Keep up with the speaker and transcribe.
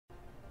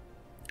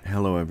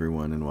Hello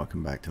everyone and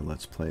welcome back to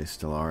Let's Play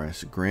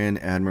Stellaris Grand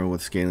Admiral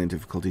with scaling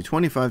difficulty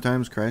 25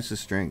 times crisis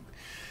strength.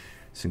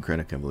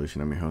 Syncretic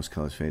evolution. I'm your host,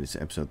 Colors Fate. It's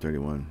episode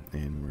 31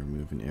 and we're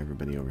moving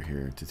everybody over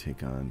here to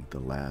take on the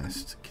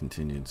last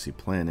contingency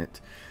planet.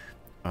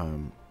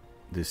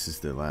 This is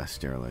the last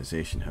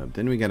sterilization hub.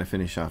 Then we got to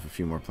finish off a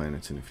few more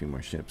planets and a few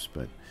more ships,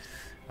 but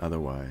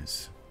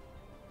otherwise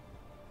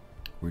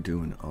we're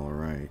doing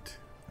alright.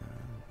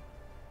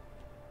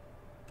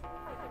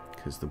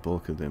 Because the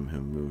bulk of them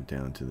have moved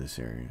down to this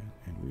area,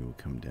 and we will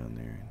come down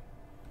there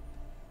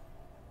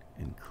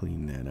and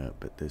clean that up.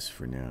 But this,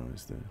 for now,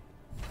 is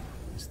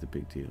the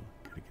big deal.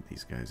 Gotta get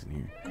these guys in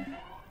here.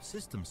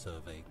 System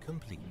survey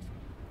complete.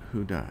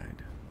 Who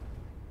died?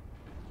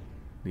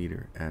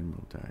 Leader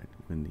Admiral died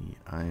when the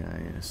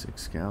IIS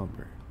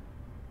Excalibur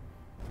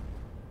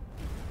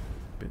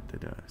bit the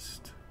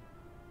dust.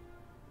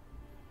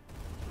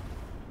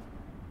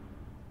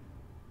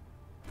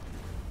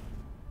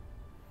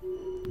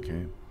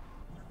 Okay.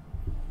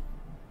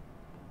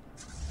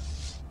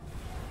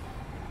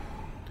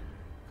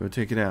 Go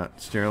take it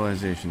out.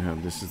 Sterilization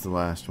hub. This is the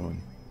last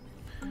one.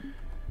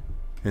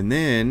 And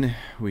then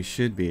we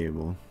should be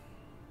able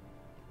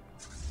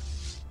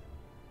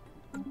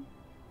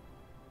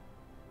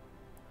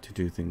to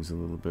do things a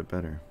little bit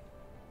better.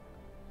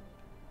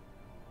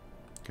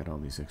 Got all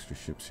these extra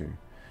ships here.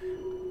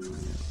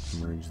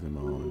 Merge them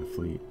all in a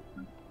fleet.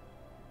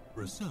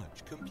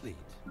 Research complete.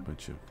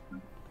 Bunch of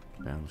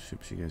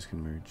battleships you guys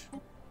can merge.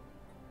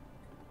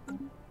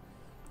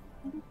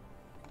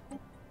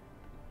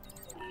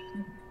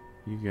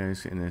 You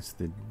guys, and that's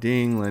the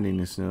ding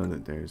letting us know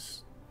that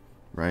there's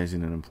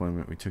rising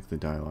unemployment. We took the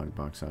dialogue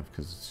box off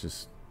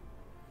because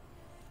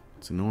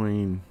it's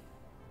annoying.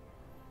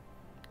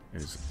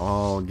 It's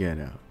all get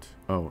out.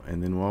 Oh,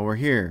 and then while we're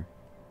here,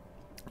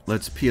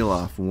 let's peel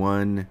off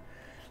one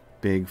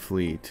big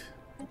fleet.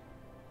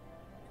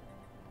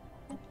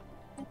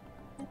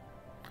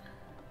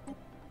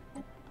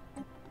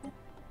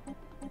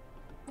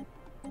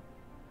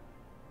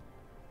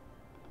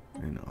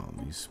 And all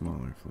these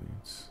smaller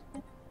fleets.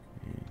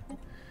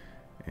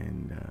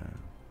 And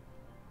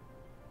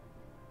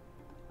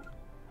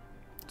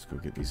let's go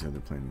get these other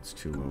planets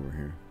too while we're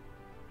here.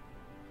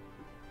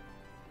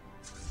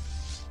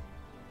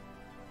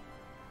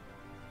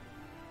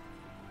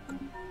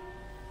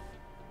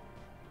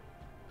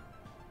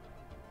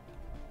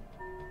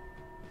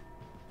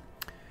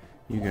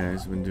 You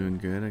guys have been doing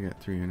good. I got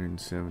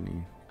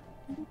 370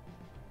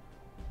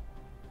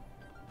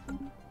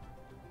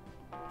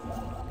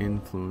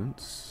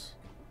 influence.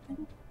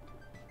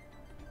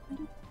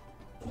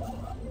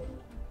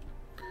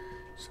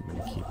 So I'm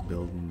going to keep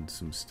building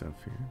some stuff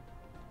here.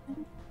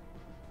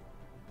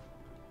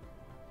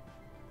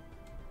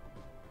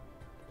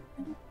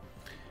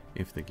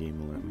 If the game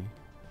will let me.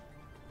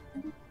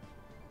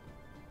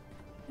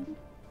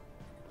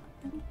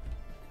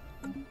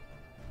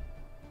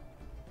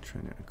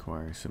 Trying to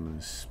acquire some of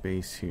the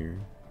space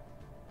here.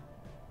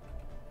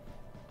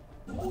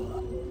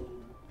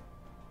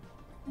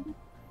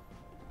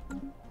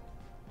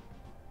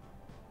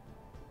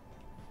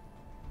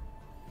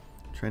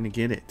 Trying to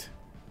get it.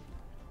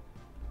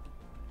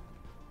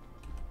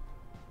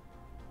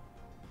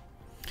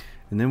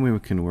 And then we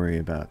can worry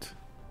about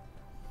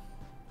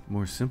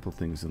more simple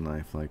things in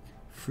life like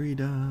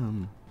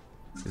freedom.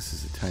 This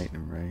is a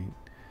Titan, right?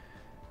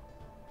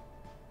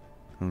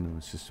 Oh no,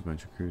 it's just a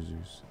bunch of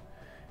cruisers.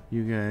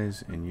 You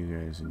guys and you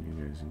guys and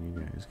you guys and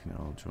you guys can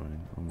all join.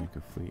 I'll make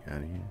a fleet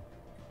out of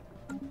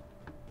you.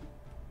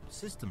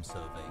 System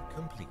survey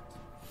complete.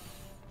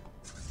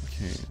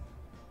 Okay.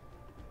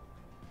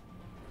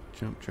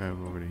 Jump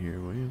drive over to here,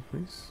 will you,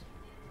 please?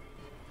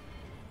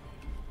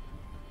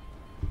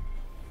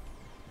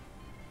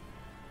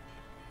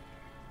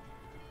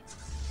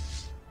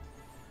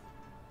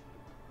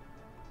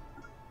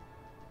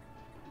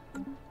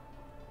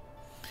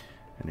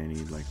 And I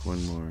need like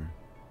one more.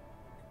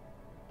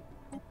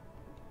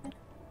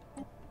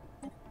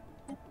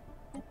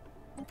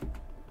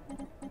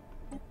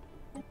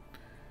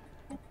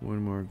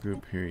 One more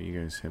group here. You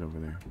guys head over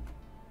there.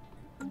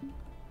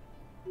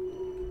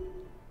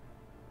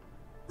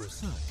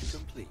 Research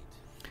complete.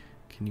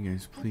 Can you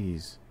guys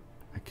please?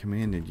 I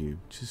commanded you.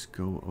 Just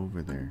go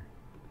over there.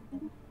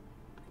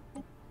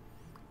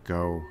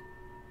 Go.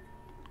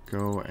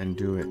 Go and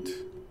do it.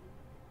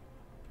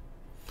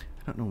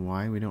 I don't know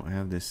why we don't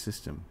have this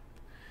system.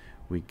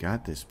 We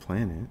got this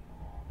planet.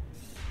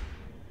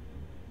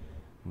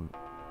 Well,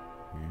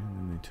 yeah, and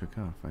then they took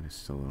off. I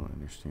just still don't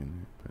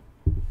understand that,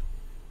 but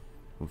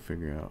we'll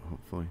figure out,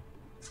 hopefully.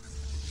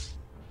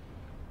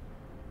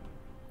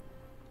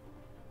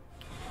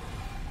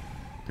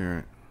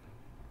 There.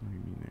 What do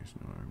you mean there's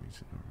no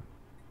armies in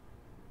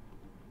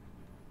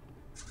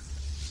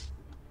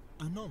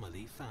Orbit?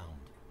 Anomaly found.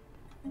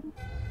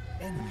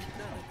 Enemy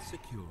planet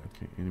secured.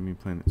 Okay, enemy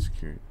planet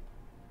secured.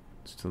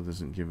 Still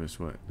doesn't give us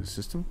what? The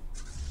system?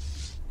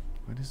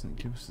 Why doesn't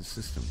it give us the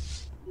system?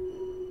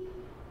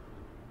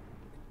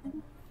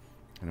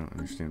 I don't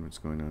understand what's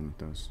going on with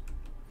those.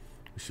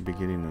 We should be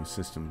getting those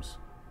systems.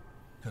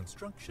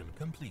 Construction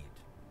complete.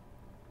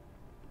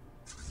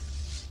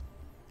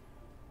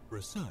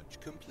 Research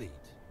complete.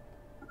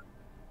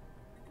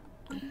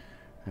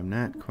 I'm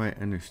not quite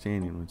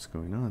understanding what's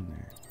going on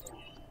there.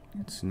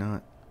 It's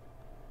not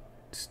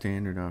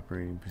standard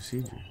operating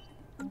procedure.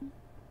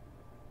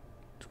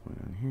 What's going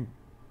on here?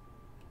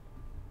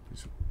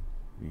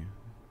 Yeah.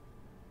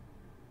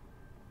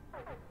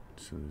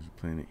 So there's a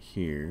planet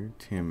here,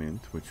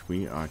 Timinth, which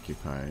we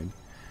occupied,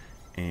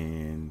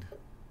 and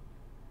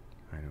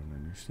I don't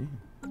understand.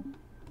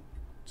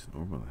 It's an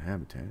orbital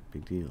habitat,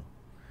 big deal.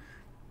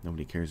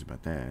 Nobody cares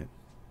about that.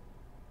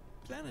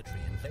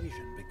 Planetary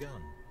invasion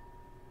begun.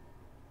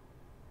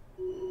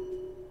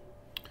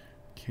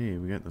 Okay,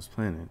 we got those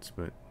planets,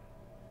 but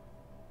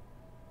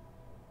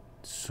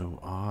it's so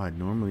odd.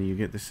 Normally you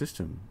get the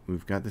system.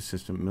 We've got the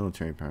system,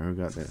 military power. Who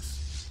got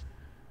this?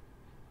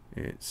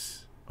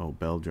 It's, oh,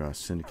 Beldross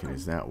Syndicate.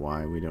 Is that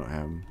why we don't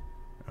have them?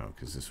 Oh,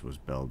 because this was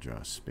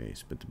Beldross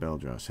space, but the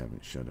Beldross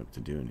haven't showed up to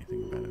do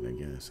anything about it, I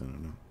guess. I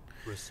don't know.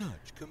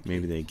 Research complete.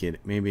 Maybe they get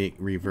it. Maybe it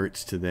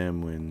reverts to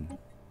them when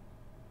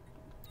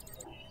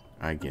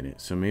I get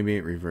it. So maybe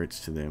it reverts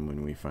to them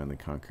when we finally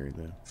conquer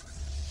the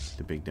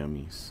big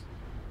dummies.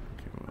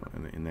 Okay,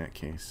 well, in that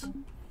case,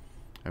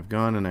 I've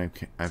gone and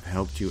I've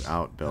helped you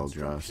out,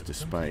 Beldross,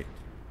 despite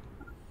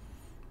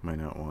my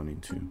not wanting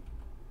to.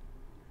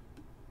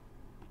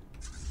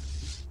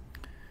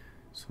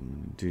 So what I'm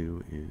going to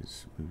do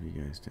is move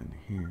you guys down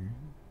here.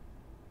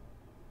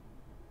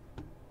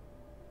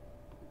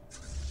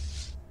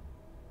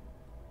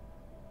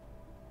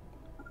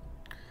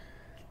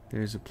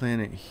 There's a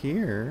planet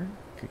here.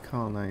 Could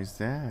colonize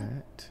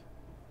that.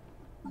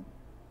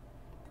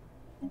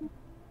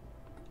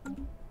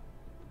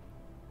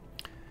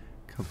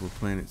 Couple of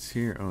planets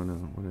here. Oh no,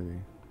 what are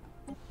they?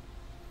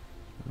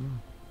 Oh,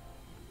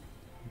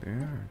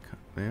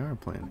 they are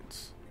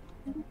planets.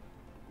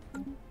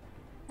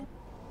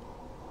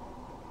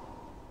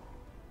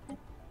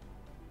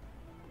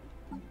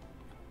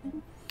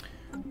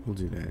 We'll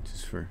do that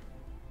just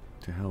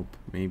to help.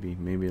 Maybe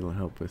it'll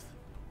help with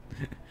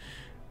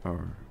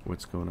or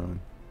what's going on.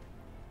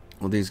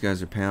 Well, these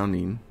guys are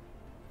pounding.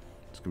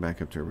 Let's go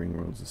back up to our ring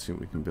worlds and see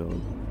what we can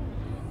build.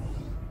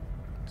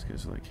 These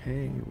guys are like,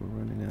 hey, we're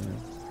running out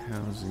of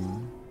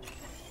housing.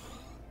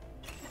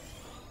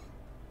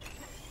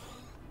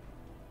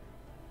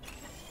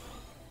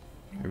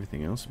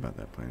 Everything else about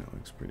that planet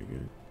looks pretty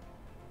good.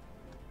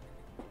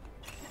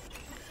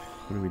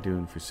 What are we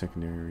doing for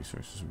secondary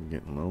resources? We're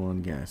getting low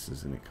on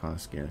gases, and it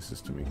costs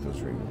gases to make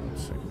those ring world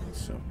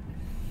segments. So,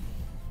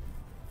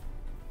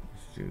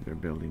 let's do their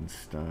building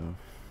stuff.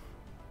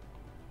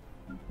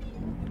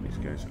 These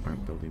guys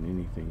aren't building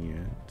anything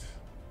yet.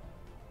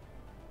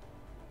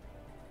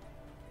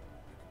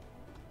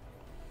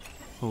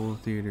 Whole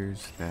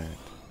theaters,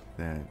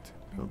 that,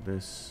 build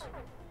this.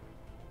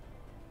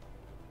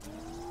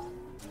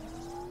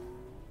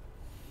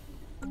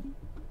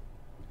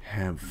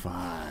 Have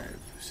 5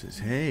 says,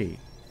 hey,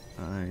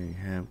 I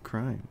have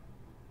crime,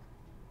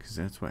 because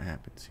that's what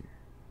happens here.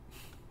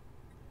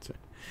 So,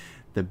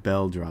 the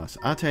Beldross.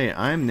 I'll tell you,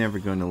 I'm never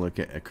going to look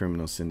at a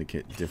criminal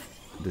syndicate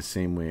the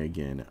same way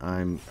again.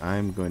 I'm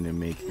going to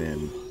make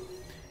them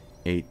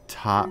a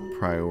top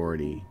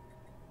priority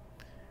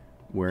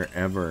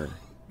wherever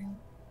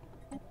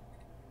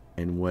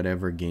in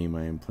whatever game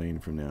I am playing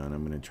from now on.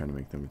 I'm going to try to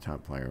make them a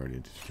top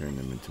priority to turn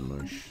them into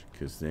mush,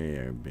 because they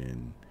have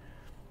been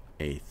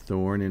a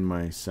thorn in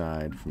my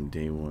side from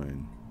day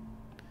one.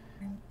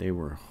 They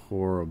were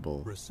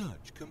horrible.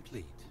 Research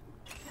complete.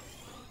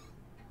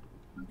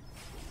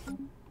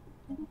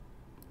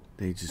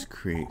 They just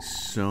create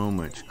so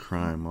much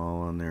crime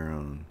all on their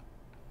own.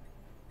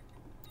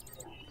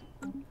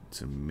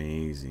 It's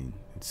amazing.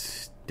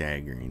 It's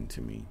staggering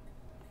to me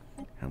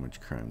how much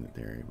crime that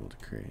they're able to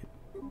create.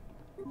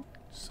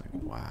 It's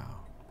like, wow.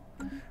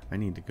 I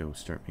need to go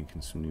start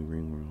making some new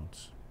ring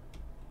worlds.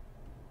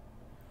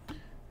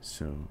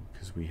 So,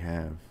 because we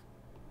have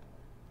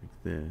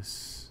like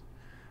this,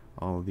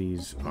 all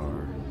these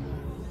are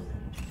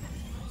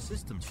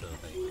System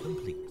survey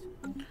complete.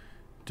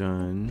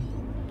 done.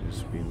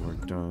 Just being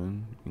worked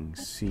on. You can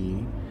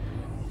see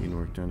being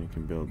worked on. You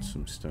can build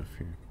some stuff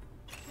here.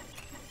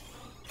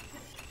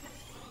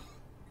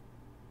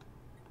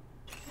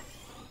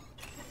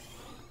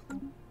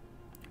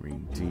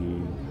 Ring D.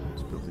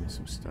 It's building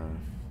some stuff.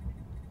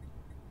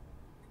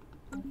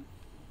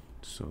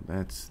 So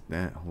that's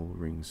that whole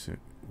ring set.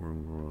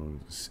 World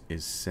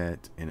is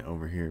set, and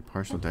over here,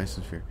 partial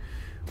Dyson sphere.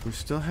 We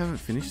still haven't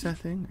finished that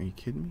thing? Are you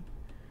kidding me?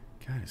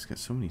 God, it's got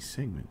so many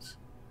segments.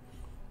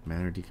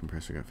 Matter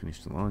decompressor got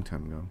finished a long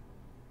time ago.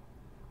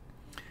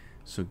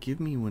 So give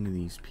me one of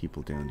these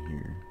people down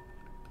here.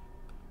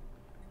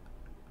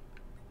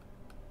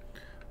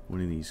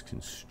 One of these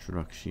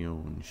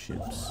construction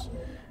ships.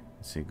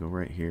 And say, go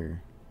right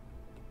here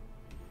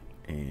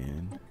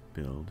and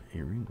build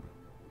a ring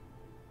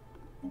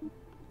world.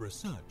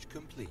 Research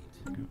complete.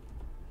 Go.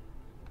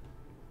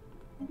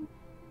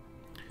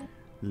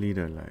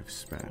 Leader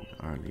lifespan.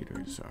 Our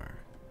leaders are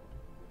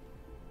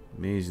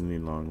amazingly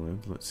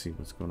long-lived. Let's see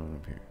what's going on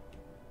up here.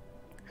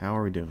 How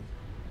are we doing?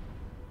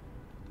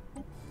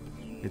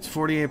 It's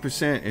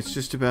 48%. It's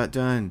just about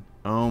done.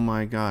 Oh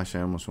my gosh,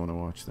 I almost want to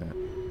watch that.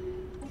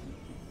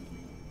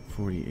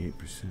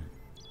 48%.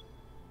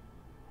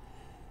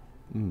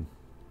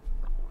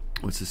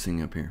 What's this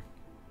thing up here?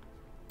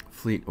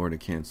 Fleet order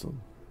canceled.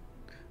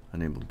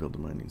 Unable to build a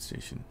mining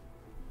station.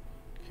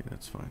 Okay,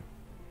 that's fine.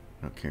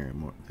 I don't care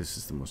anymore. This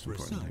is the most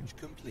important thing. Research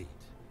complete.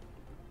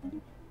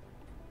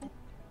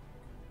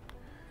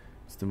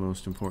 It's the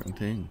most important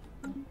thing.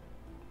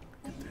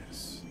 Look at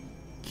this.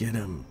 Get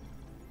him.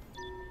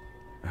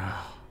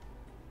 Ah.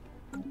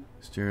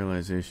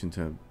 Sterilization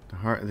tub. The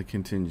heart of the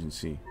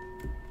contingency.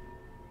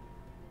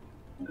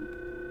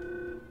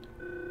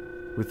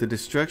 With the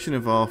destruction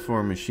of all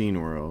 4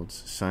 machine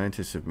worlds,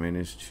 scientists have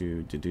managed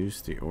to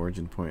deduce the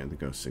origin point of the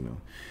ghost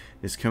signal.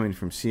 It's coming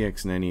from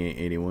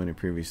CX-9881, a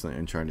previously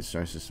uncharted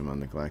star system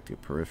on the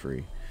galactic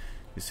periphery.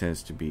 This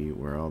has to be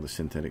where all the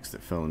synthetics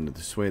that fell into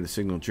the sway of the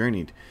signal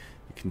journeyed.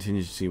 The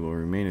contingency will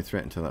remain a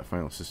threat until that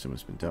final system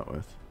has been dealt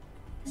with.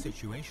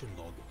 Situation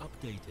log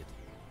updated.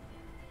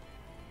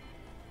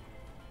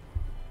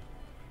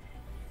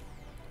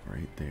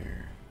 Right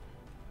there.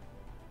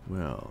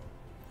 Well,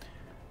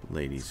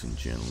 ladies and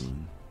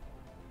gentlemen,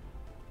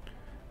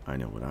 I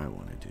know what I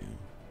want to do.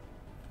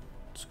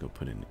 Let's go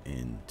put an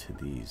end to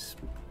these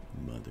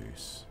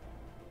mothers.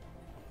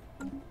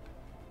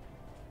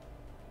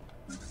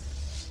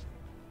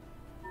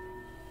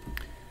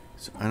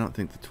 So I don't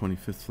think the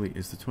 25th fleet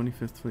is the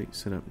 25th fleet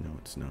set up. No,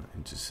 it's not.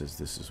 It just says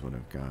this is what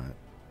I've got.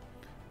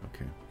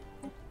 Okay.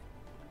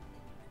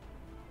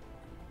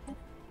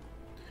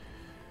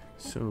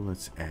 So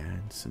let's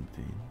add some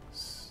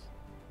things.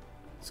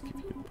 Let's give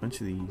you a bunch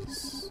of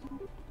these.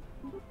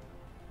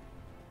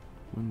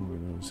 One more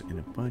of those and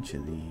a bunch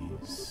of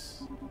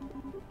these.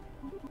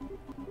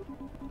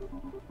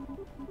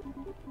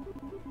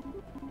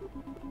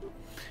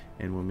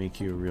 And we'll make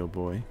you a real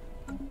boy.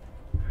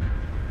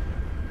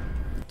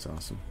 That's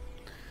awesome.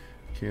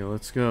 Okay,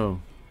 let's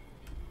go.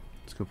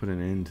 Let's go put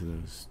an end to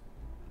those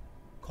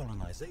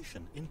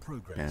Colonization in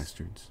progress.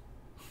 bastards.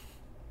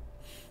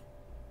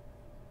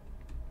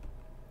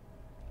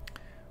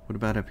 What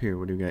about up here?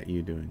 What do we got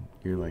you doing?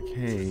 You're like,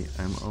 hey,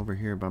 I'm over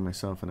here by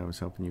myself and I was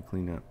helping you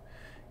clean up.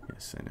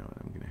 Yes, I know, and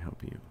I'm going to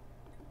help you.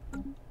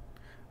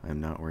 I'm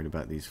not worried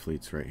about these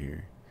fleets right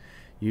here.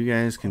 You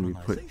guys can be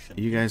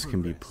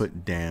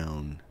put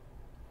down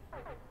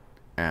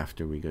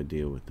after we go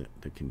deal with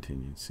the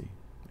contingency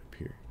up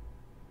here.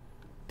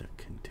 The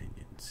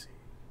contingency.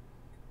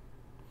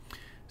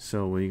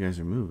 So while you guys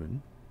are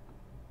moving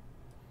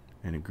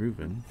and a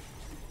grooving.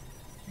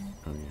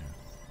 Oh yeah.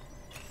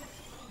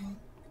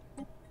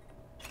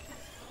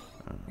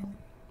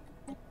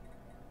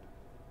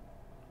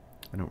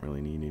 I don't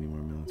really need any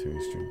more military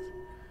strength.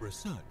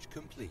 Research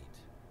complete.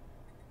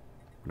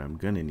 What I'm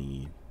gonna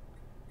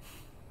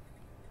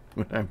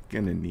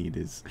need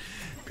is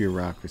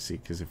bureaucracy,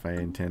 because if I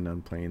intend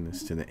on playing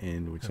this to the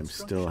end, which I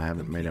still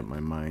haven't made up my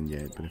mind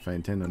yet, but if I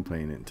intend on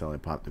playing it until I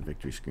pop the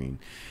victory screen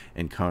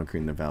and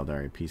conquering the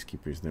Valdari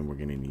peacekeepers, then we're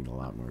gonna need a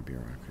lot more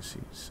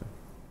bureaucracy. So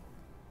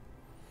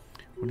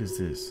what is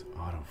this?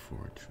 Auto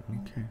forge.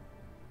 Okay.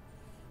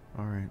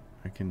 Alright,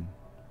 I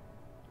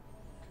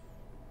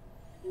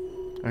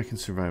can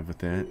survive with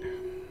that.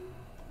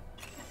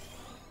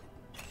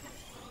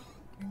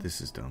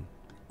 This is dumb.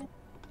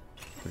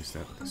 Place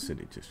that with the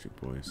city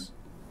district, boys.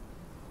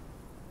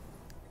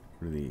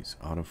 What are these?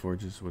 Auto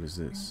forges? What is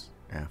this?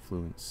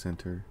 Affluent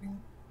center.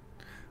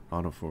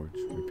 Auto forge.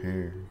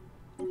 Repair.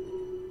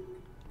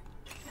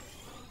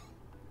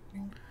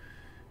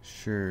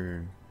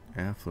 Sure.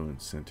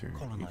 Affluent center.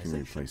 You can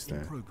replace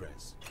that.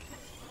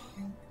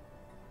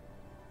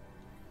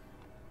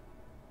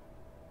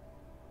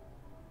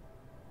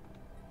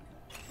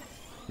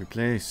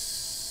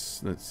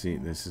 Replace. Let's see.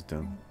 This is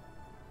dumb.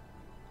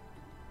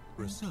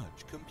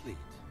 Research complete.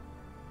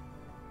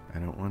 I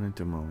don't want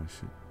to demolish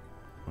it.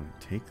 I want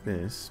to take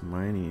this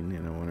mining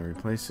and I want to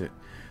replace it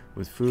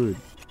with food.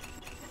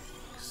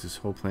 Because this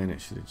whole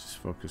planet should have just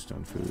focused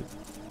on food.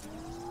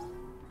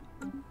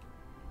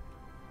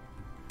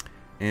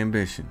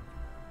 Ambition.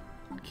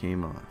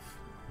 Came off.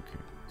 Okay,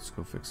 let's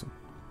go fix them.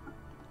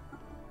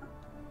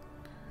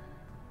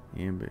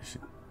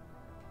 Ambition.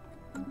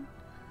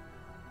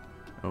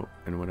 Oh,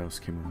 and what else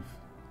came off?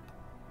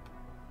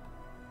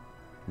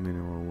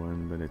 Mineral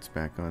 1, but it's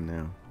back on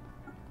now.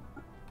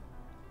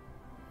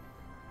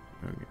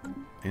 Okay,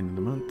 end of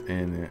the month,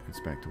 and it's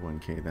back to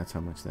 1K. That's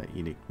how much that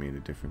edict made a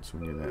difference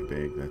when you're that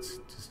big. That's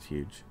just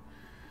huge.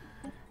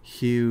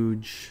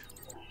 Huge.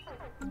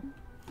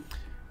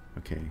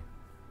 Okay.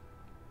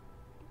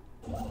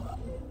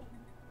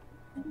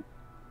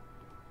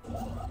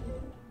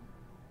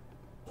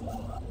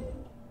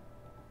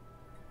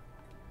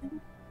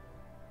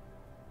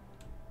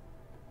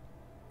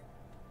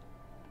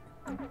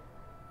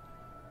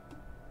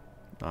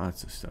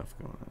 Lots of stuff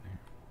going on here.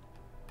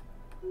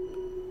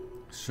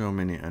 So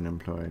many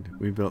unemployed.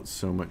 We built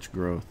so much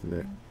growth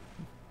that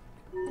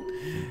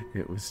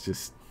it was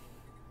just...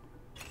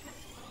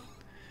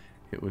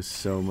 It was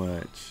so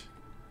much.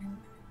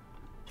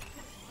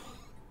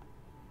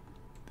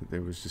 That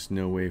there was just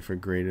no way for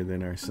greater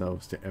than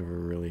ourselves to ever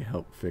really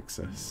help fix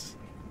us.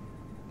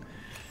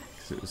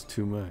 Because it was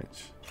too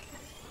much.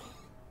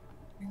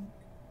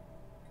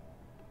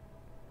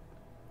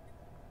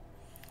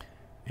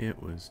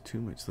 It was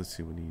too much. Let's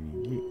see, what do you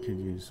need? You could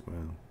use,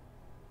 well...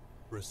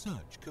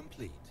 Research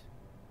complete.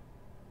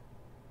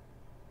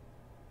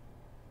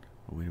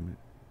 Oh, wait a minute.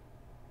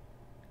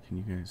 Can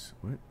you guys...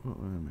 What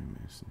am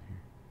I missing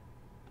here?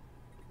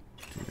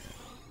 Do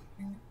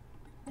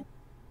that.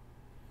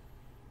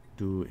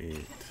 Do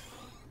it.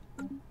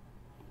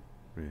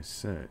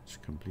 Research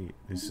complete.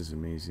 This is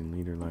amazing.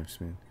 Leader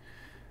lifespan.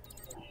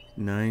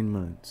 9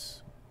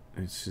 months.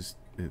 It's just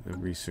the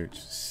research.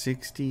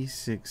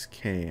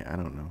 66K. I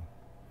don't know.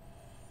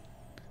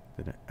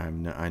 That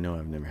I know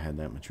I've never had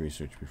that much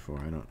research before.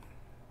 I don't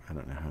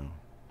know how.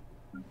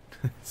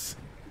 it's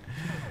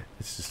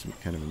just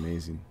kind of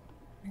amazing.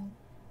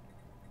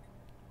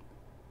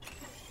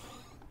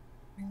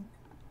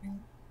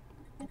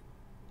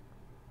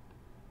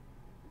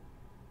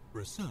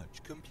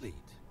 Research complete.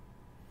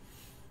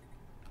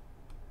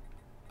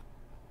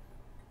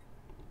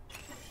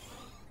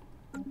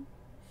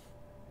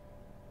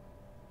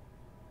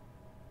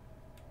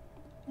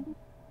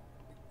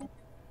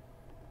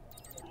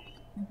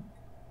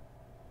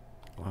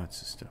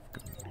 Lots of stuff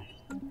going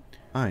on.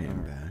 I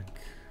am back.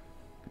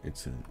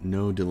 It's a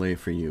no delay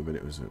for you, but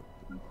it was a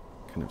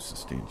kind of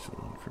substantial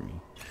one for me.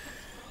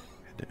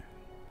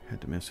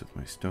 Had to mess with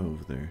my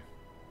stove there.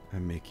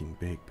 I'm making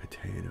baked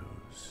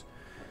potatoes.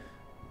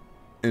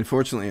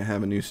 Unfortunately, I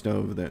have a new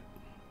stove that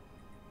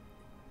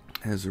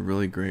has a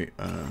really great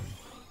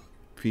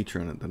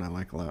feature on it that I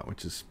like a lot,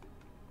 which is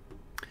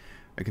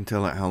I can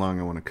tell it how long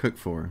I want to cook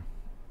for,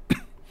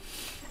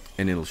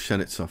 and it'll shut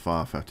itself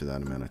off after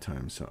that amount of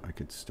time, so I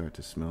could start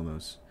to smell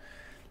those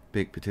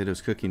baked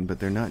potatoes cooking, but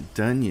they're not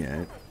done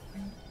yet.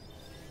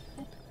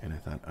 And I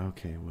thought,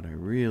 okay, what I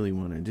really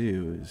want to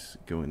do is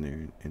go in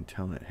there and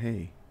tell it,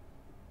 hey,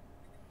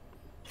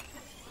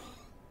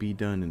 be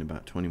done in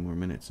about 20 more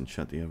minutes, and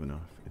shut the oven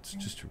off. It's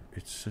just,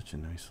 it's such a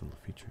nice little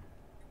feature.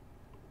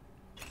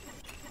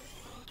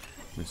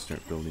 I'm going to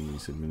start building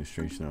these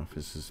administration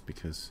offices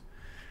because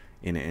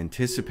in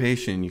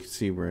anticipation, you can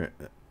see we're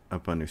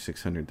up under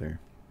 600 there.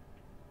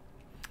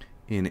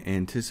 In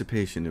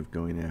anticipation of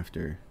going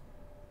after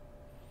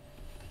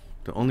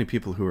the only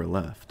people who are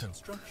left.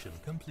 Construction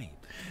complete.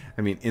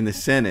 I mean, in the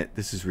Senate,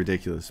 this is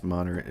ridiculous.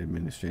 Moderate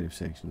administrative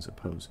sanctions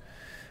oppose.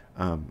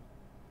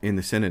 In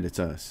the Senate, it's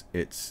us.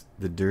 It's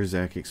the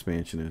Durzak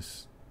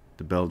expansionists,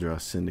 the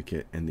Beldross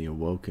Syndicate, and the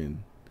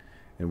Awoken.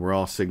 And we're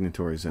all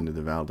signatories under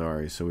the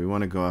Valdari. So we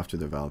want to go after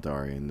the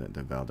Valdari, and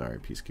the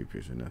Valdari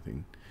peacekeepers are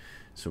nothing.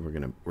 So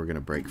we're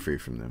gonna break free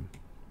from them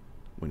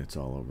when it's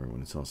all over,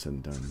 when it's all said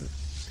and done. But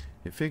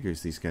it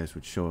figures these guys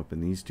would show up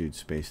in these dudes'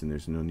 space, and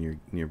there's no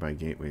nearby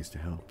gateways to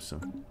help.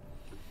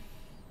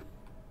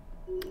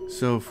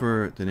 So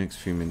for the next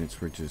few minutes,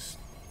 we're just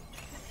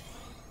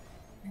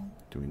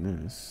doing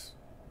this.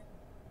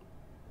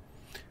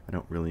 I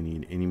don't really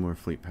need any more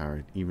fleet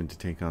power, even to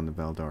take on the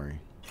Valdari.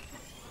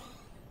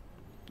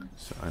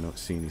 So I don't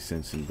see any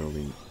sense in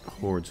building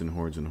hordes and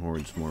hordes and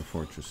hordes more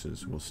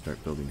fortresses. We'll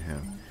start building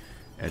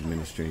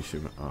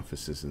administration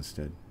offices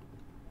instead.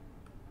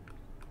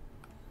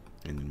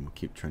 And then we'll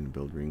keep trying to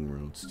build ring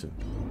roads to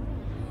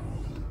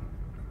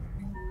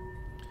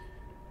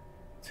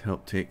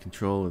help take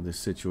control of this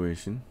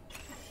situation.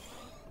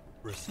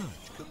 Research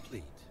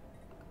complete.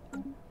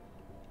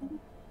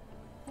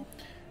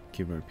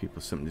 Give our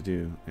people something to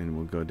do, and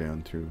we'll go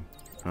down through.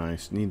 I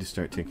need to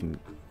start taking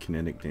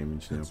kinetic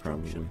damage now,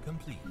 probably.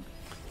 Complete.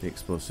 The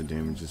explosive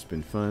damage has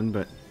been fun,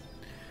 but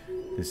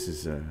this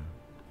is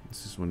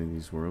one of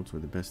these worlds where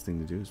the best thing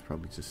to do is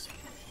probably just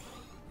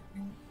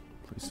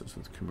place those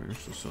with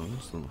commercial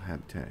zones. Little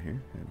habitat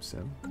here, Hab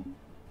 7,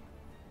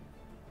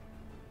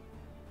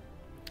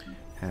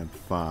 Hab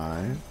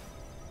 5.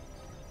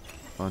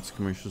 Lots of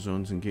commercial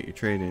zones, and get your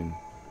trade in.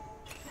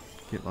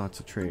 Get lots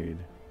of trade.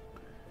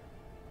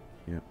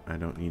 Yep, I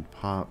don't need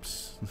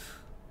pops.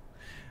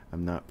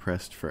 I'm not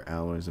pressed for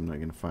alloys. I'm not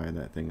going to fire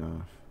that thing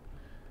off.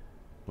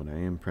 What I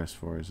am pressed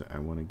for is I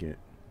want to get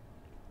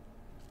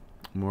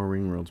more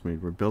ring worlds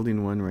made. We're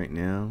building one right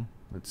now.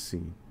 Let's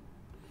see.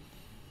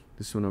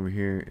 This one over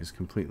here is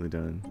completely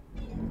done.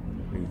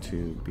 Ring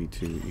 2,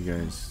 B2. You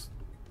guys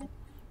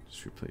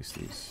just replace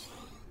these.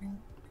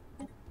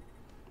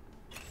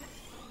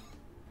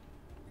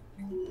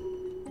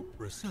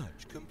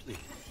 Research complete.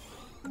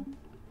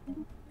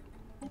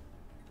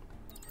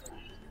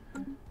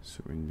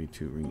 So ring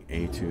B2, ring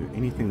A2,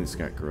 anything that's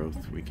got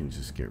growth we can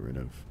just get rid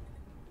of.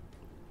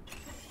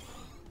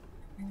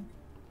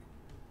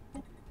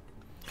 And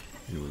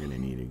we're going to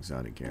need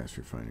exotic gas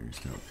refineries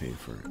to help pay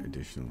for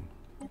additional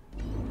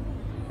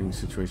ring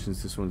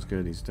situations. This one's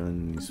good, he's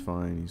done, he's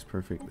fine, he's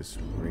perfect. This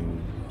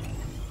ring,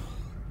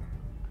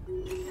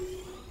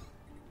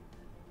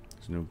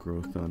 there's no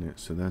growth on it,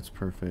 so that's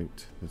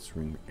perfect. That's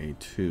ring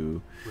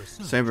A2.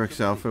 Cyberx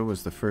Alpha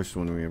was the first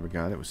one we ever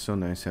got. It was so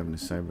nice having a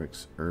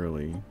Cyberx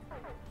early.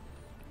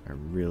 I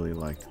really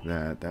liked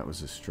that. That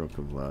was a stroke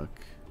of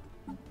luck.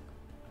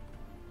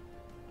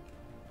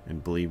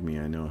 And believe me,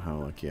 I know how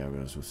lucky I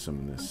was with some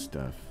of this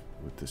stuff,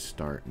 with the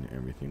start and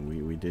everything.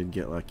 We did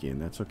get lucky,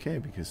 and that's okay,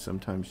 because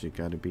sometimes you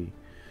gotta be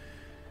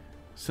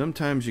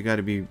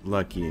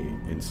lucky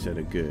instead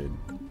of good.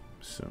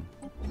 So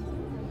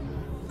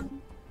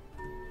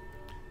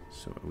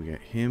we got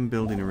him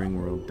building a ring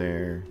world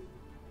there.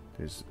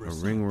 There's a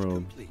ring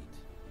world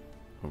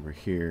over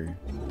here,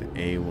 the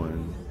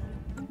A1.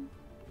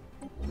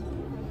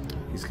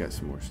 He's got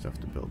some more stuff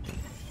to build there.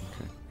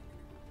 Okay.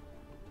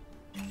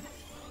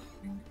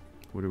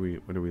 What are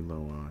we low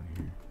on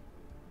here?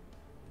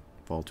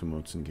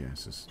 Voltamotes and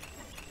gases.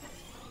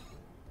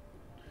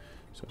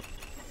 So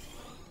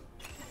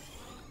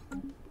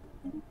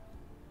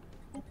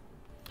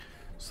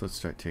let's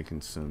start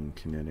taking some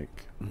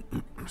kinetic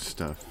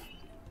stuff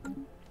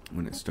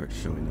when it starts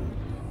showing up.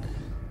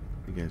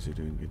 You guys are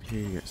doing good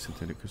here. You got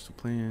synthetic crystal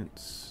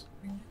plants.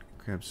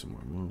 Grab some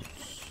more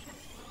motes.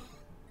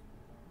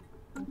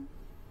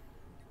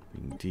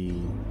 Being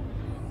D.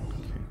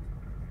 Okay.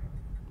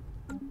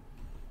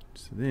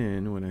 So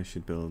then what I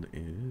should build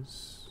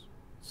is,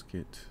 let's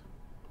get,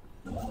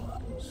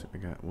 so I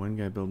got one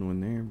guy building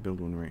one there, build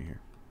one right here.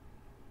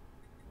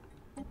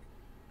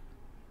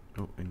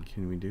 Oh, and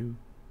can we do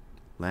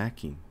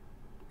lacking?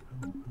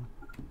 Oh.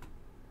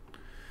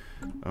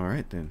 All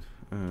right then.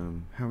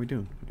 How are we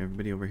doing?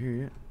 Everybody over here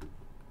yet?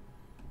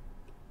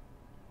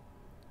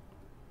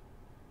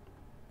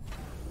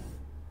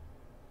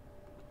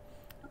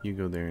 You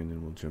go there and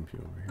then we'll jump you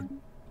over here.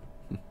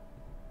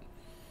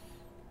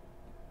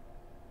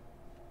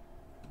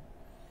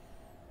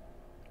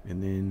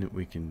 And then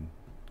we can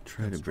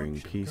try to bring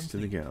peace to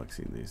the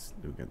galaxy.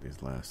 We've got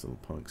these last little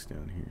punks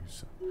down here.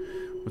 So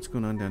what's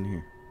going on down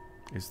here?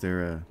 Is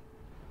there a...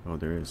 Oh,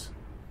 there is.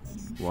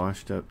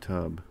 Washed up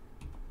tub.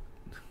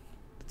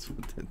 That's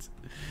what that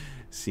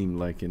seemed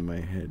like in my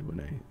head when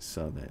I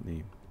saw that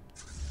name.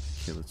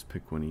 Okay, let's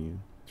pick one of you.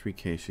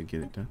 3K should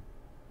get it done.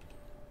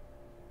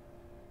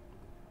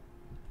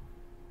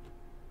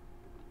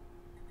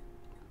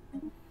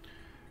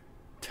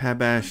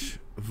 Tabash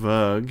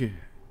Vug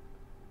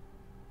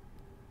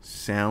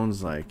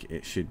sounds like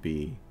it should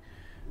be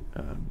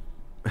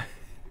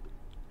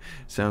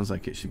sounds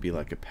like it should be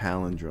like a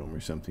palindrome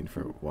or something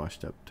for a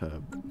washed up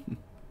tub.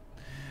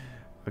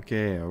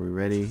 Okay, are we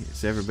ready?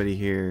 Is everybody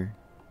here?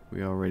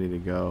 We all ready to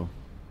go?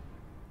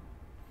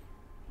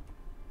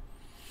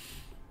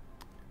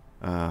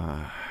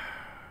 I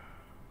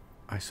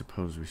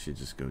suppose we should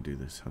just go do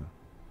this, huh?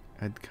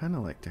 I'd kind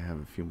of like to have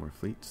a few more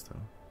fleets,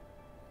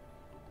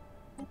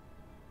 though.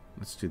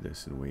 Let's do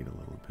this and wait a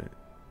little bit.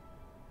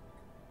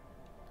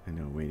 I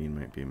know waiting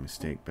might be a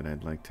mistake, but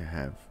I'd like to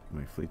have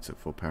my fleets at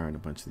full power, and a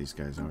bunch of these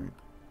guys aren't.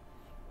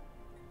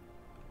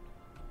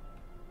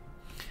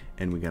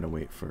 And we gotta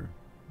wait for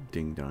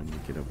Ding Dong to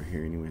get over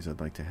here. Anyways, I'd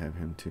like to have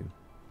him too.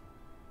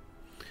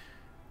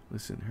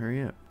 Listen,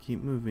 hurry up.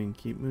 Keep moving,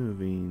 keep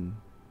moving.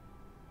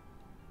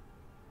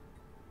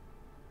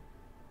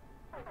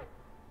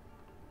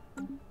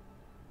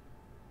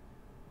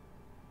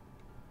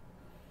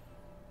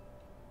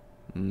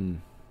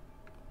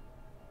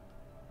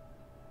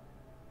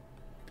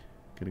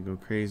 Gonna go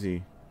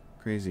crazy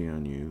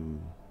on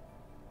you.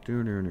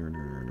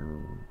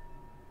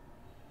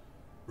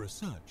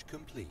 Research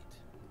complete.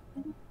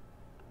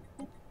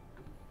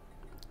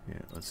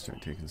 Yeah, let's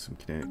start taking some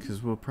kinetic,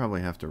 because we'll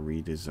probably have to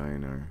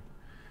redesign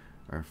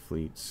our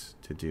fleets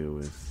to deal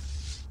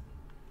with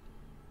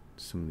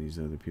some of these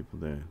other people.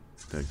 The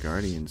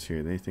Guardians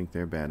here, they think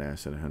they're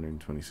badass at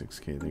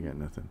 126k. They got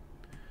nothing.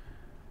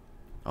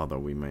 Although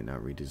we might not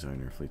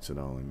redesign our fleets at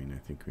all. I mean, I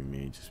think we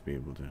may just be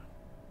able to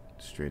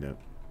straight up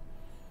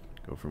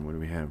go from, what do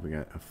we have? We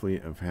got a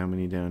fleet of how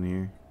many down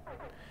here?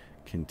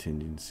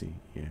 Contingency,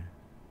 yeah.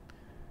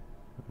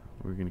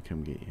 We're gonna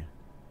come get you.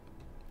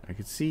 I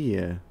could see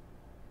ya.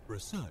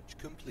 Research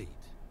complete.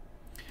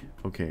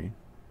 Okay.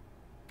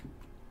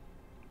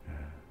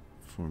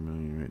 4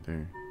 million right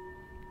there.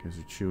 You guys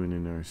are chewing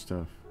into our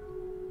stuff.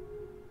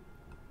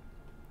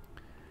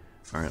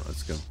 Alright,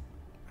 let's go.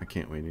 I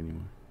can't wait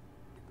anymore.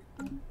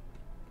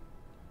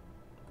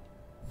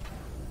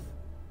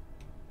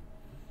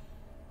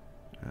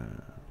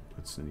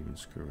 Let's not even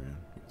screw around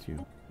with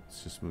you.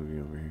 Let's just move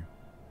you over here.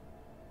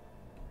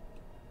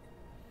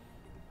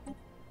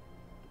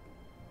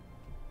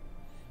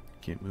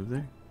 Can't move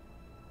there.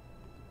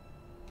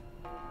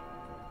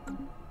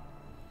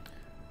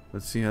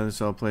 Let's see how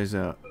this all plays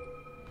out.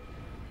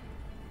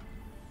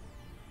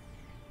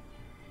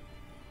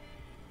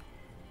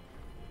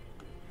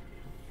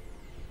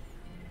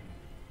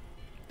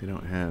 They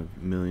don't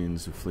have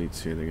millions of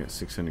fleets here. They got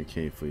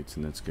 600k fleets,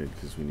 and that's good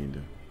because we need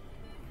to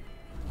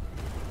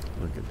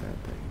look at that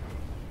thing.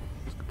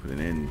 Let's put an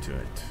end to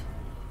it.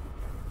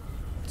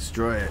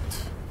 Destroy it.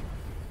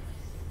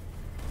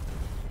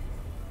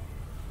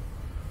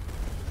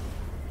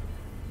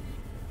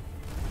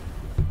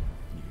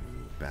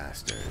 You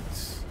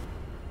bastards.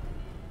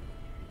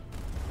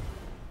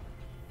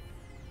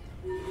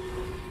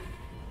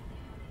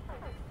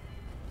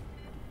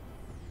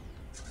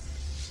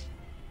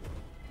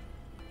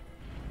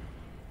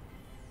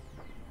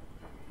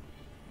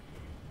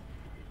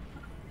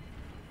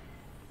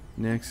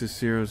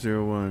 Nexus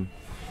 001.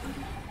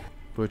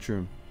 Butcher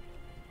him.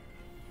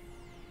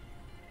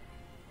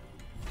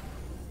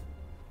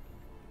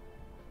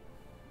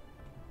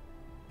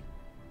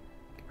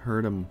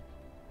 Hurt him.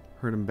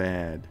 Hurt him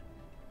bad.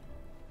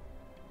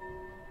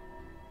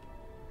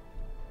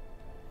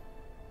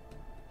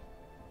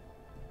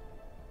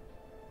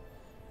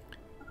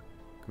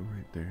 Go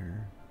right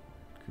there.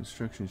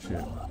 Construction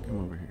ship. Come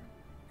over here.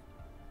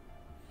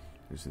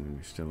 There's an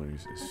interstellar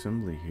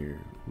assembly here.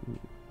 Ooh.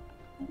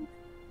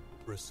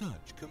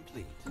 Research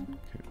complete.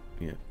 Okay.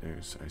 Yeah,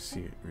 there's. I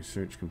see it.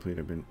 Research complete.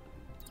 I've been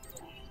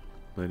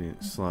letting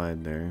it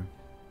slide there.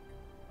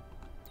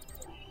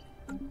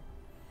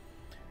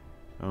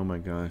 Oh my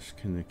gosh,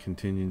 can the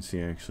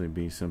contingency actually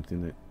be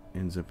something that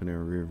ends up in our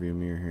rearview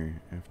mirror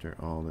here after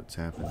all that's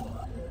happened?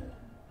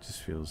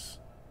 Just feels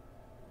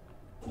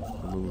a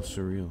little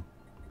surreal.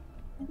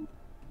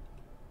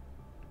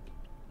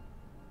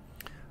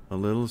 A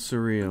little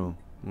surreal.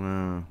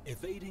 Wow.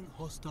 Evading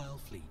hostile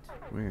fleet.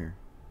 Where?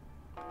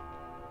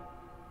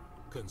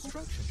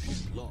 Construction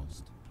ship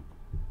lost.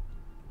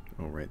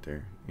 Oh, right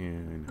there. Yeah, I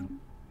know.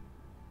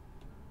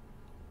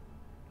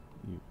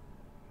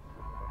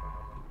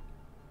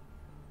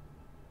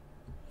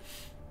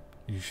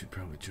 You should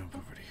probably jump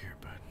over to here,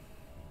 bud.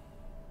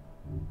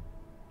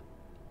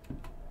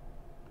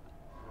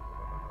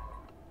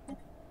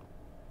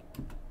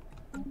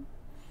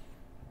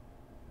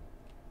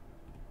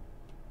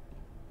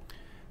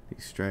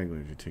 These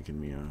stragglers are ticking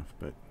me off,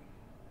 but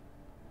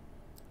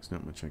there's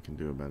not much I can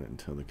do about it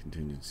until the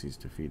contingency's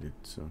defeated,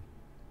 so.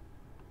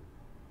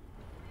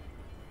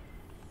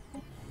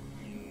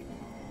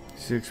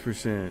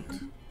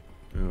 6%.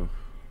 Oh.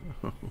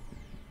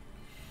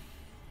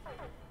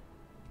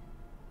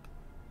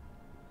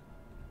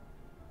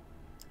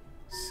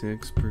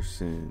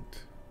 6%.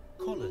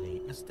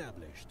 Colony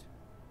established.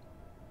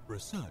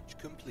 Research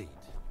complete.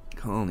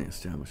 Colony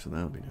established, so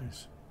that would be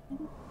nice.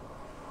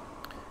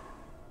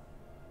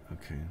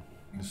 Okay,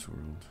 this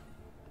world.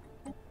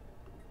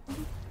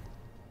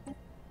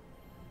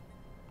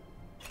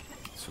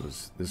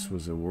 This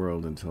was a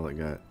world until it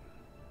got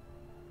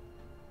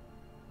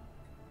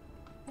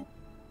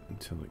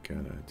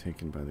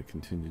taken by the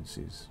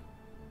contingencies.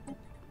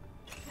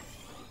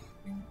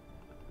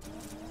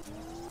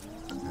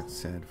 That's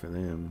sad for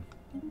them.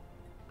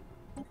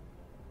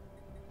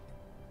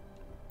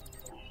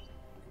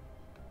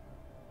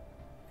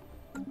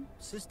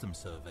 System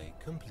survey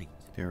complete.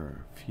 There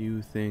are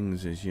few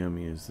things as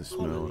yummy as the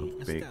smell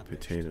of baked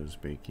potatoes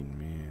baking.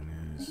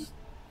 Man, it is.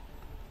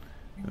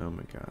 Oh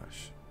my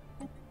gosh.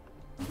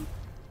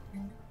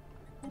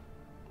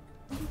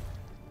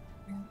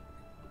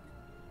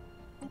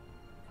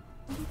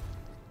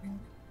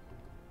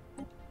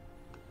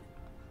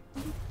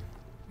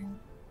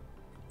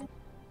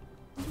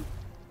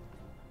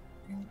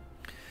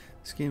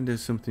 This game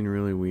does something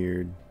really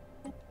weird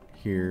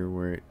here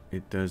where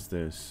it does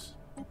this.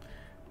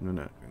 I'm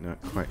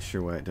not quite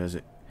sure why it does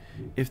it.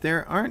 If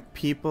there aren't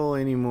people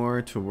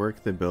anymore to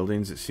work the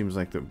buildings, it seems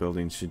like the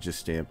buildings should just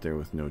stay up there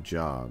with no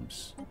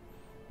jobs.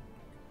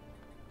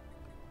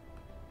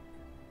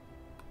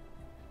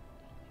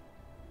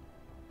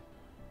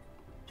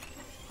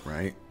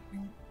 Right?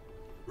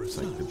 It's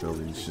like the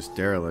building's just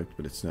derelict,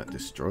 but it's not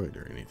destroyed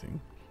or anything.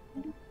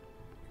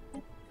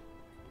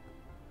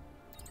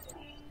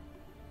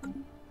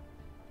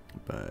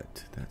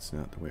 But that's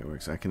not the way it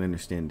works. I can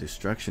understand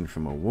destruction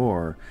from a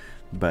war,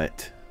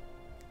 but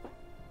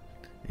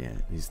yeah,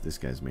 this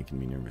guy's making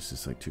me nervous.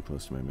 It's like too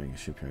close to my mega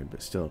shipyard,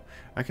 but still,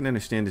 I can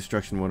understand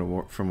destruction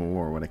from a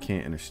war. What I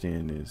can't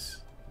understand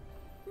is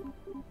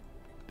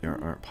there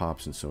aren't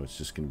pops, and so it's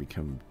just going to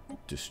become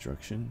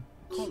destruction.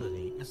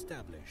 Colony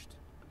established.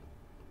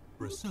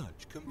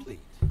 Research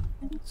complete.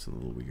 It's a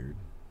little weird.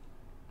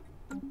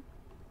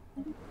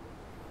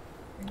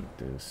 Like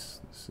this.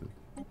 This is...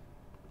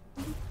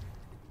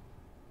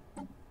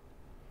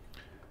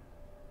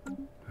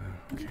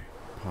 Okay,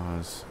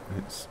 pause.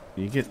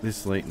 You get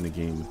this late in the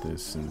game with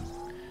this,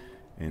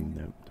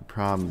 and the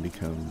problem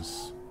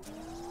becomes,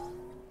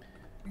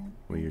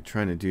 well, you're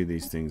trying to do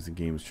these things, the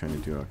game's trying to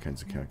do all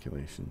kinds of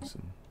calculations,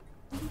 and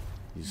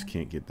you just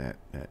can't get that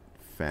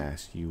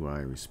fast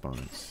UI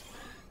response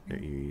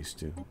that you're used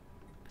to.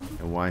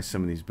 And why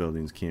some of these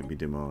buildings can't be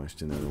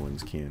demolished and other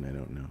ones can, I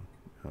don't know.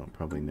 I'll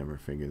probably never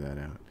figure that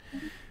out.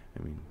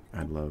 I mean,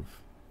 I'd love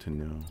to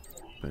know,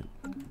 but...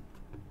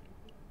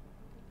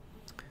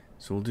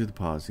 So we'll do the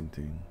pausing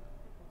thing.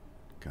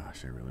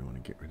 Gosh, I really want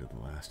to get rid of the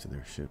last of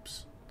their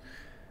ships.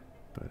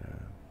 But,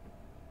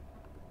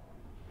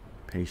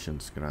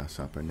 patience,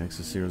 Grasshopper.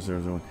 Nexus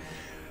 001.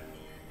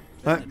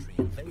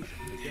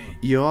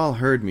 You all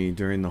heard me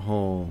during the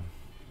whole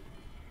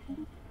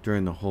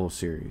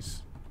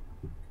series.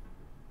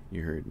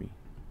 You heard me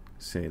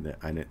say that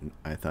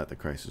I thought the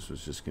crisis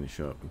was just going to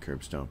show up and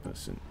curb stomp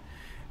us,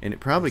 and it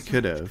probably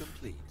could have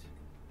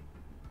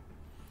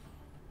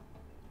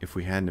if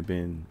we hadn't have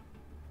been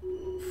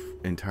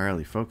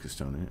entirely focused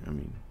on it. I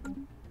mean,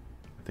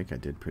 I think I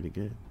did pretty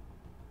good.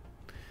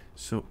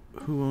 So,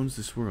 who owns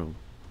this world?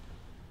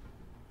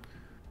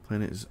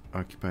 Planet is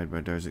occupied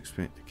by Dar's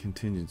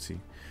contingency.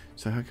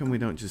 So how come we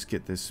don't just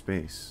get this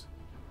space?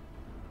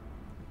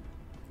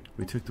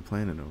 We took the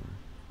planet over.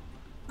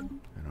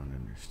 I don't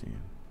understand.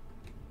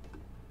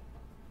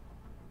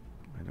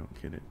 I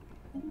don't get it.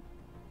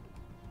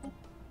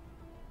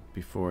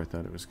 Before I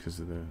thought it was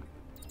because of the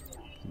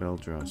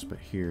Beldross, but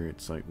here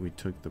it's like we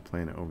took the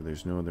planet over.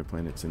 There's no other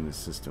planets in this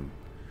system.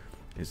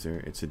 Is there?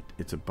 It's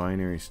a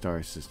binary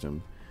star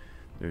system.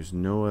 There's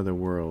no other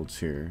worlds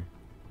here.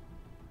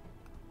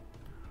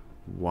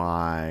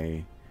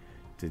 Why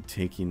did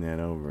taking that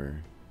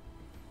over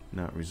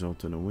not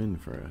result in a win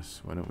for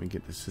us? Why don't we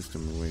get the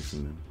system away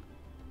from them?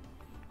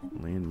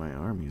 Land my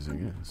armies, I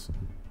guess.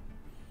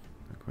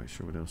 Not quite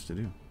sure what else to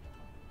do.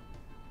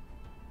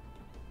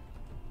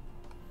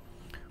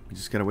 We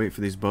just gotta wait for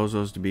these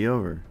bozos to be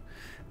over.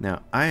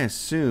 Now, I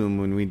assume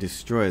when we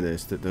destroy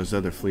this that those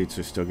other fleets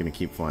are still gonna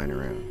keep flying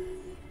around.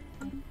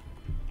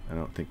 I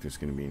don't think there's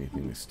gonna be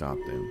anything to stop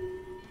them.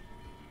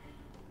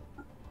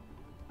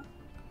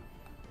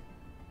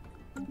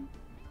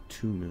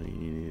 2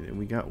 million Unity.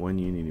 We got 1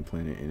 Unity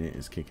planet and it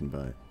is kicking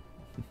butt.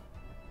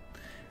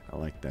 I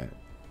like that.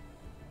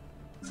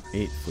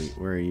 8th fleet,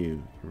 where are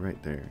you? You're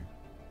right there.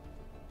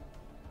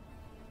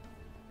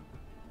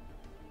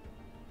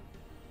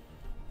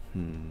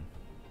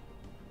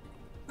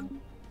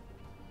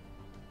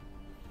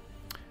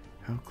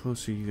 How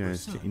close are you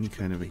guys to any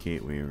kind of a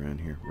gateway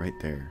around here? Right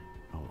there.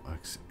 Oh,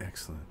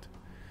 excellent.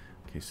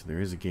 Okay, so there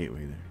is a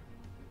gateway there.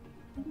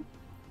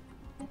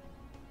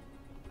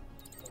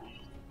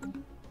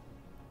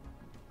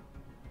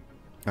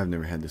 I've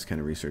never had this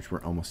kind of research.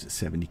 We're almost at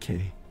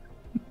 70K.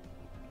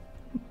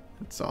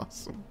 That's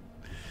awesome.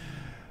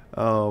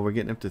 Oh, we're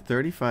getting up to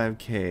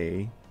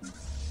 35K.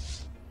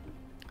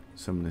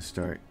 So I'm going to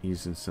start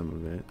using some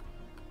of it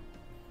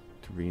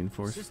to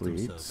reinforce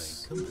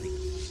fleets.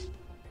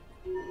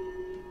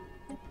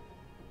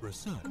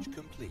 Research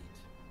complete.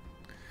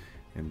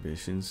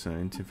 Ambition,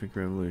 scientific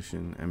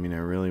revolution. I mean, I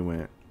really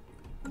went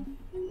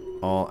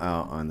all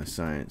out on the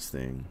science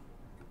thing.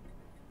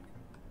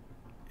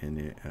 And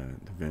the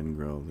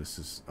Vengrel, this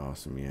is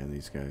awesome. Yeah,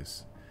 these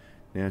guys.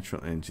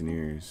 Natural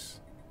engineers.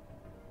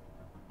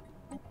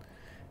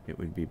 It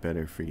would be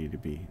better for you to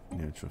be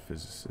natural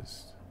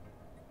physicist.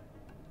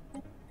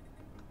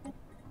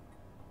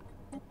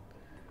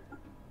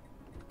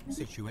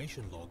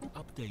 Situation log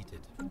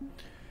updated.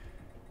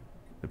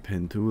 The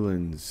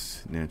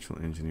Pentulans,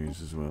 natural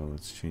engineers as well.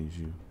 Let's change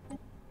you.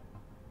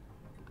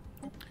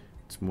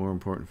 It's more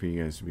important for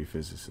you guys to be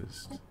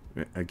physicists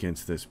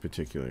against this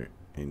particular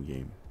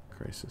in-game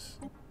crisis.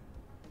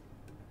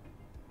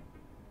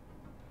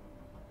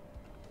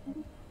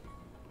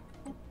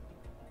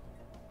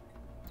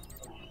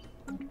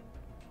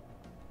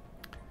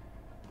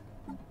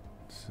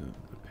 So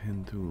the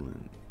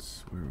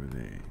Pentulans, where were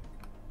they?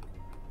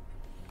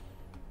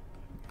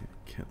 Yeah,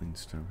 Ketling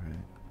Star,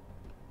 right?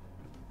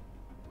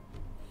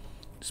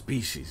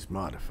 Species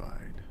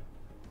modified.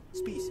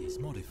 Species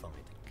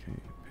modified. Okay,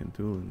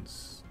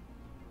 Pentulans.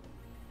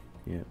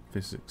 Yeah,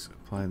 physics.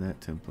 Apply that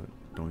template.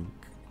 Doink.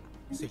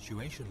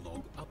 Situation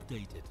log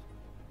updated.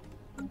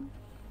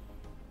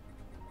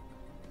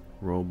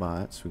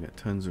 Robots. We got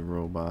tons of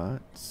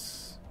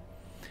robots.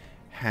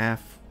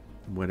 Half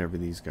whatever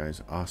these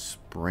guys.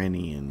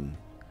 Ospranian.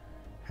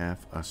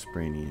 Half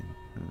Ospranian.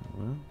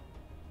 Well.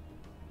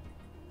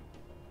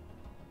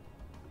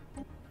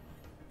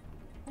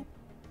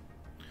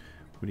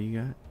 What do you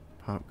got?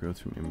 Pop growth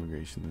from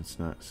immigration. That's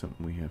not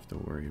something we have to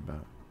worry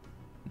about.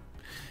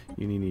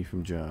 Unity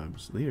from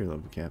jobs. Leader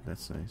level cap.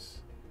 That's nice.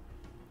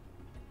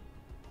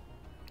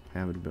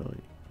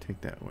 Habitability.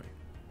 Take that away.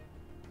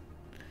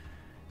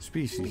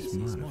 Species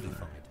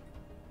modified.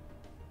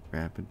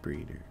 Rapid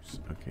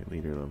breeders. Okay,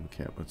 leader level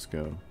cap. Let's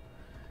go.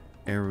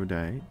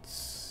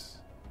 Erudites.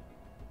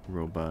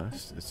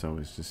 Robust. It's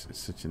always just it's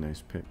such a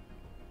nice pick.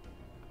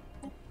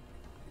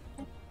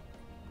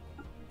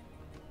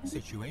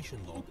 Situation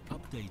log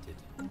updated.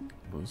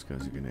 Those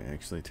guys are going to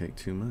actually take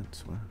 2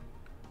 months. Wow.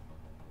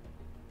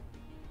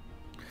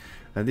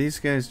 Are these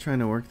guys trying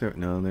to work their...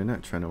 No, they're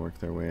not trying to work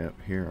their way up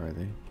here, are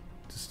they?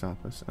 To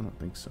stop us? I don't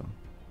think so.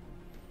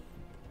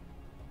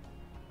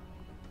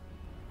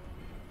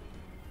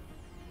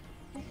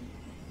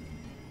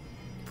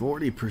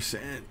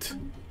 %.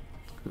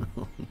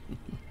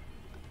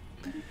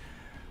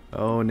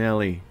 Oh,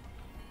 Nelly.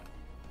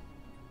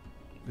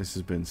 This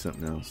has been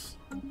something else.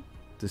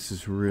 This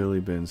has really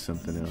been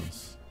something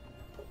else.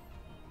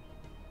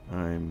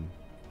 I'm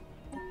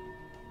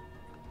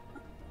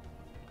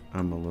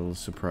a little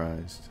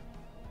surprised.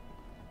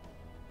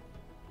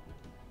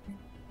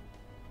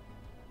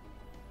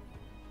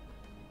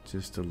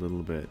 Just a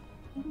little bit.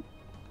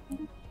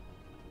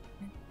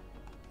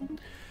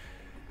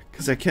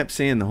 Because I kept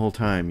saying the whole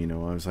time, you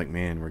know, I was like,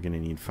 man, we're going to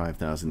need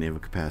 5,000 naval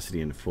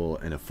capacity and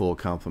a full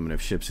complement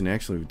of ships. And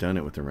actually we've done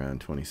it with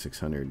around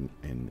 2,600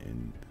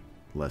 and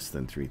less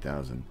than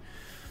 3,000.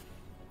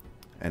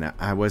 And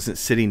I wasn't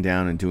sitting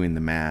down and doing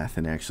the math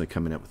and actually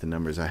coming up with the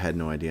numbers. I had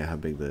no idea how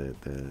big the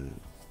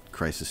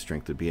crisis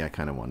strength would be. I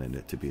kind of wanted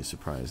it to be a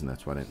surprise, and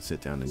that's why I didn't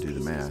sit down and do the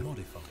math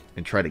Modified.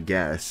 and try to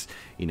guess,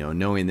 you know,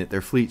 knowing that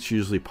their fleets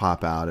usually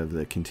pop out of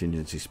the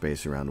contingency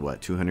space around,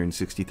 what,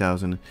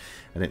 260,000?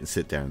 I didn't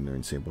sit down there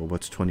and say, well,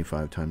 what's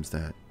 25 times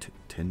that?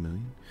 10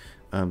 million?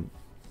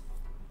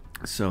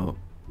 So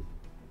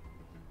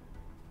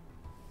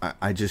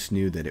I just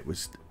knew that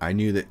I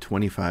knew that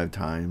 25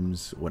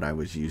 times what I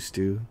was used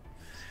to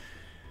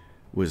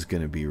was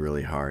going to be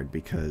really hard,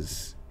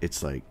 because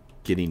it's like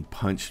getting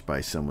punched by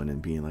someone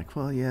and being like,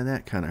 well, yeah,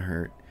 that kind of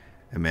hurt.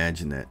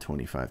 Imagine that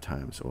 25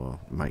 times.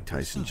 Well, Mike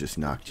Tyson just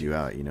knocked you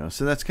out, you know?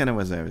 So that's kind of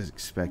what I was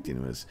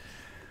expecting, was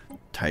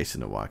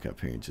Tyson to walk up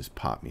here and just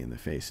pop me in the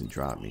face and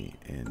drop me.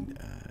 And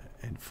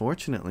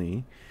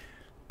fortunately,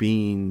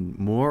 being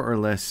more or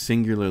less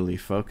singularly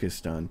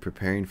focused on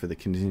preparing for the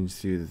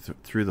contingency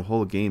through the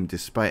whole game,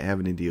 despite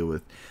having to deal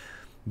with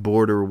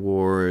border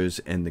wars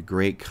and the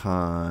Great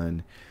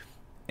Khan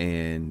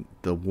and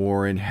the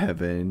war in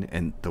heaven,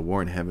 and the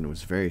war in heaven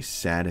was very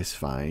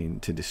satisfying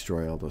to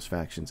destroy all those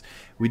factions.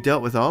 We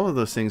dealt with all of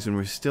those things, and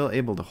we're still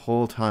able the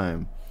whole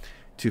time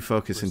to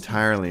focus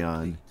entirely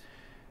on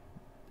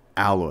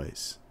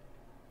alloys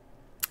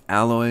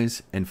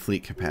and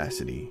fleet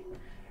capacity,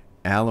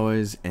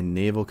 alloys and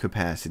naval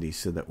capacity,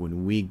 so that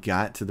when we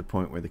got to the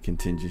point where the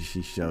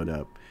contingency showed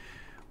up,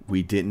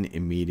 we didn't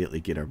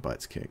immediately get our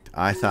butts kicked.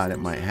 I thought it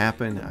might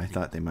happen. I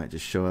thought they might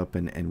just show up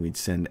and we'd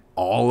send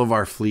all of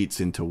our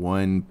fleets into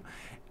one.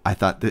 I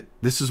thought that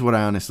this is what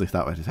I honestly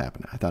thought would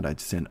happen. I thought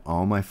I'd send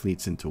all my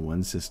fleets into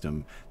one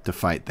system to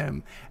fight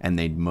them, and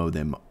they'd mow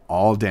them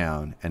all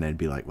down, and I'd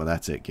be like, well,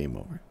 that's it, game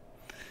over.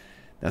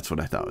 That's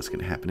what I thought was going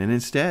to happen. And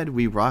instead,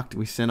 we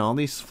sent all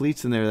these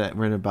fleets in there that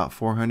were at about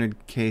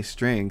 400k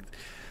strength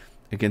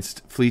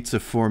against fleets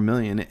of 4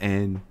 million,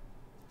 and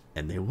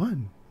they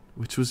won.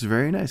 Which was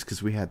very nice,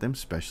 because we had them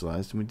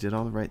specialized and we did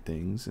all the right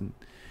things, and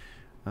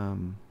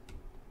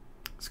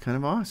it's kind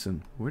of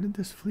awesome. Where did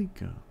this fleet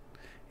go?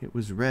 It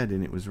was red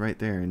and it was right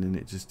there, and then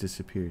it just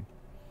disappeared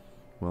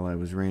while I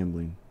was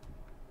rambling.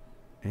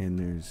 And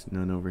there's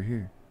none over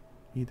here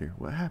either.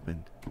 What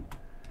happened?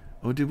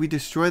 Oh, did we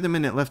destroy them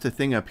and it left a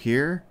thing up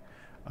here?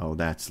 Oh,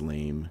 that's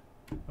lame.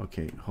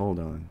 Okay, hold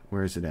on.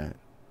 Where is it at?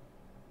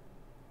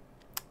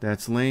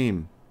 That's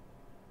lame.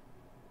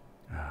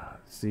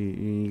 See,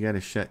 you gotta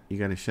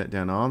shut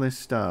down all this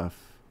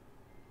stuff.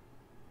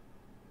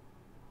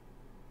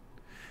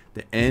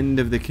 The end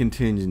of the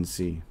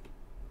contingency.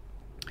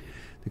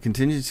 The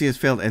contingency has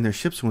failed, and their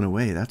ships went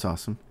away. That's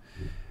awesome.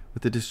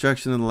 With the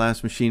destruction of the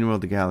last machine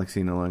world, the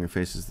galaxy no longer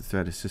faces the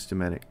threat of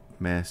systematic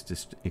mass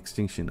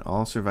extinction.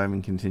 All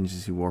surviving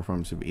contingency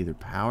warforms have either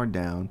powered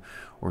down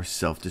or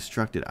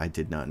self-destructed. I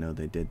did not know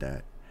they did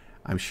that.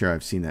 I'm sure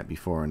I've seen that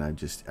before,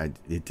 and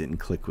it didn't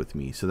click with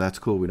me. So that's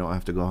cool. We don't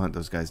have to go hunt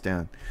those guys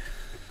down.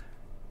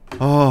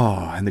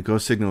 Oh, and the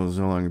ghost signal is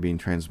no longer being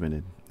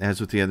transmitted.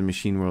 As with the other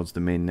machine worlds, the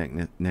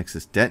main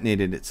nexus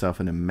detonated itself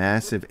in a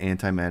massive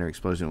antimatter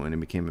explosion when it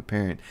became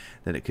apparent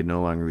that it could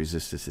no longer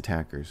resist its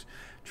attackers.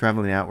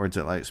 Traveling outwards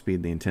at light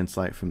speed, the intense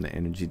light from the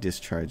energy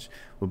discharge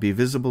will be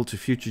visible to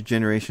future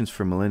generations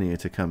for millennia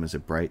to come as a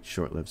bright,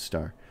 short-lived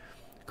star.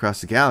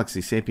 Across the galaxy,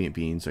 sapient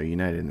beings are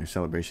united in their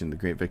celebration of the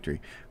great victory.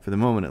 For the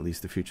moment, at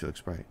least, the future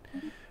looks bright.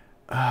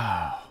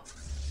 Oh.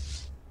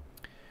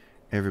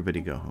 Everybody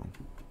go home.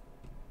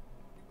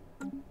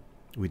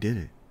 We did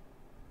it.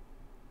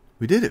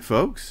 We did it,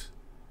 folks.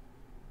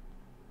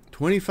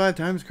 25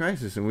 times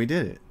crisis, and we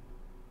did it.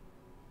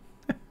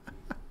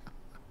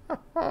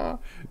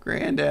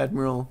 Grand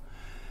Admiral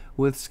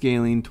with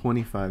scaling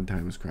 25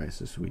 times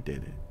crisis. We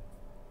did it.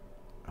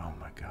 Oh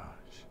my gosh.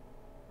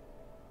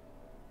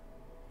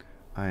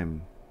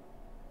 I'm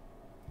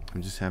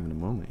just having a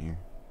moment here.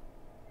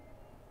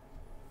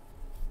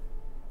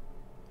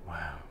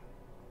 Wow.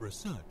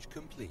 Research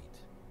complete.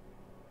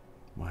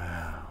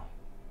 Wow.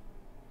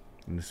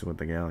 And this is what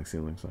the galaxy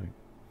looks like.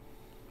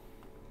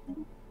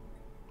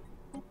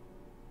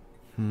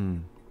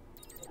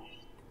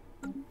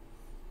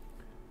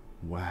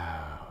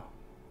 Wow.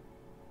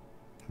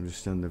 I'm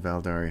just on the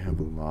Valdari have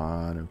a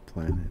lot of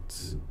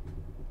planets.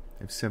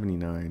 I have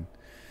 79.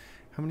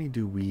 How many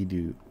do we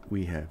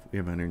have? We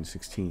have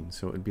 116,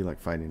 so it would be like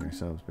fighting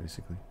ourselves,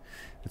 basically.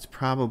 It's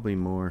probably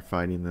more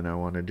fighting than I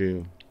want to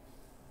do,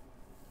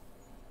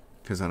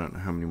 because I don't know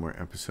how many more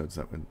episodes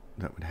that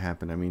would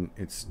happen. I mean,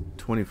 it's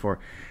 24.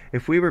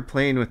 If we were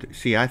playing with...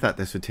 See, I thought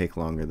this would take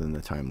longer than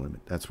the time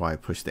limit. That's why I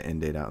pushed the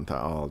end date out and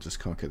thought, oh, I'll just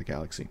conquer the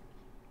galaxy.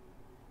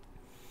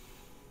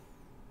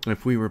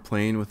 If we were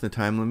playing with the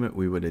time limit,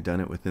 we would have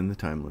done it within the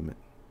time limit.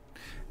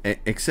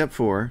 Except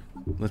for...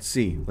 Let's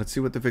see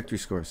what the victory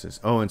score says.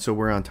 Oh, and so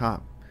we're on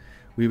top.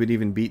 We would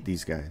even beat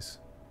these guys.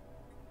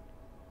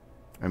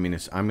 I mean,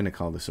 I'm going to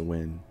call this a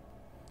win,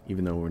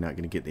 even though we're not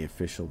going to get the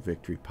official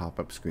victory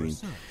pop-up screen.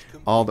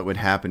 All that would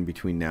happen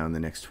between now and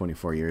the next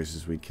 24 years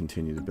is we'd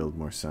continue to build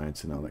more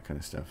science and all that kind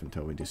of stuff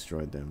until we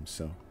destroyed them.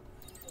 So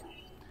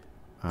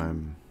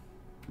I'm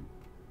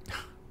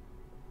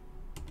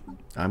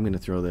going to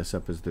throw this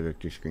up as the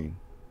victory screen.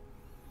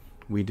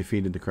 We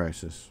defeated the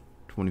crisis.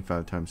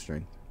 25 times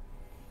strength.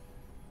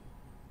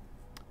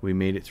 We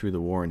made it through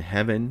the war in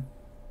heaven.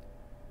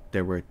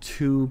 There were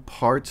 2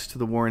 parts to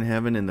the war in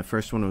heaven, and the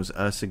first one was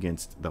us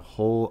against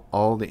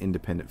all the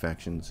independent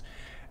factions,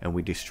 and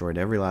we destroyed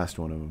every last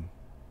one of them.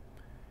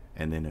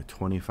 And then a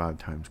 25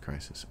 times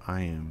crisis.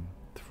 I am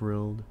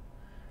thrilled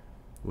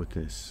with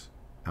this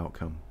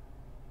outcome.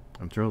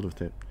 I'm thrilled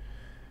with it.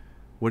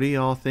 What do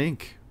y'all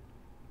think?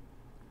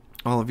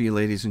 All of you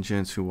ladies and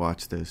gents who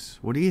watch this,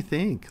 what do you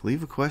think?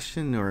 Leave a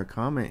question or a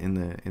comment in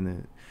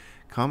the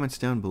comments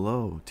down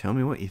below. Tell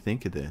me what you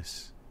think of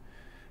this.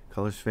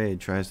 Colors Fade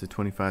tries the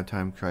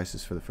 25-time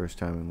crisis for the first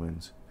time and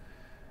wins.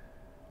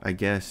 I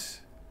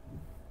guess,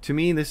 to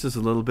me, this is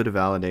a little bit of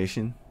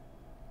validation.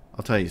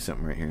 I'll tell you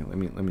something right here. Let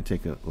me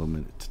take a little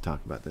minute to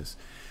talk about this.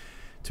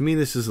 To me,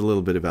 this is a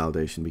little bit of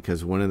validation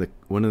because one of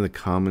the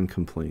common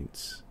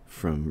complaints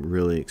from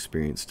really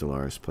experienced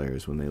Stellaris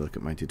players when they look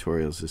at my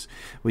tutorials is,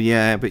 well,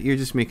 yeah, but you're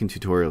just making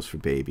tutorials for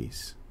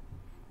babies.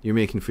 You're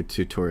making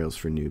tutorials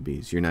for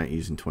newbies. You're not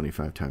using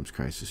 25 times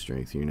crisis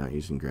strength. You're not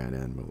using Grand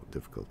Admiral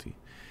difficulty.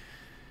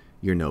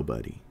 You're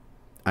nobody.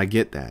 I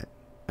get that.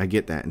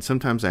 And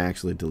sometimes I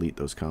actually delete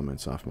those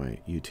comments off my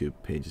YouTube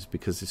pages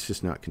because it's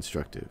just not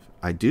constructive.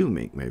 I do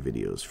make my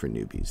videos for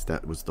newbies.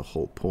 That was the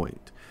whole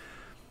point.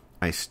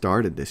 I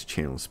started this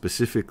channel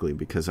specifically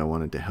because I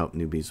wanted to help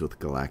newbies with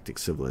Galactic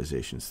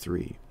Civilizations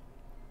 3.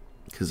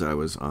 Because I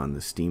was on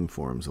the Steam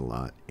forums a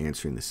lot,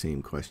 answering the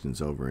same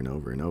questions over and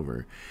over and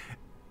over.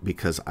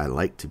 Because I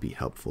like to be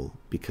helpful.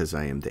 Because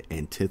I am the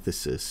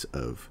antithesis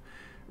of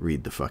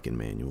read the fucking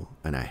manual.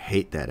 And I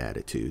hate that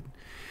attitude.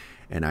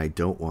 And I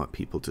don't want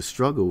people to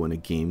struggle when a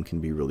game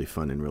can be really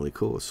fun and really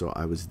cool. So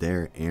I was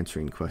there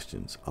answering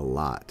questions a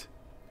lot.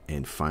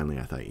 And finally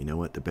I thought, you know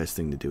what? The best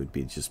thing to do would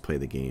be to just play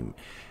the game.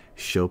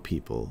 Show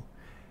people,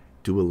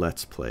 do a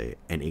let's play,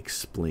 and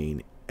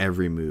explain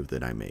every move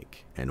that I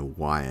make and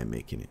why I'm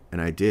making it. And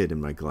I did,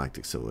 and my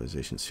Galactic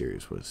Civilization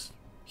series was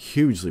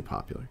hugely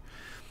popular.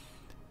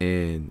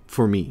 And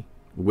for me,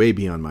 way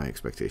beyond my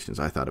expectations.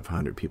 I thought if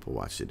 100 people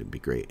watched it, it'd be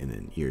great. And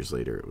then years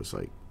later, it was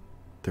like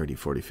 30,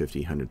 40,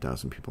 50,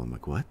 100,000 people. I'm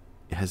like, what?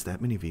 It has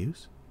that many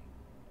views?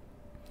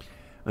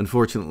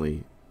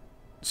 Unfortunately,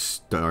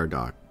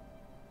 Stardock,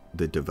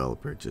 the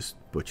developer, just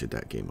butchered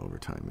that game over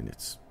time, and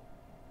it's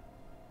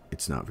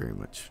not very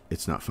much.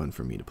 It's not fun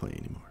for me to play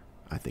anymore.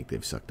 I think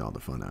they've sucked all the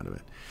fun out of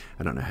it.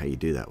 I don't know how you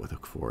do that with a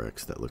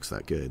 4X that looks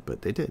that good,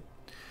 but they did.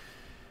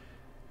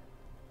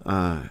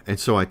 And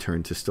so I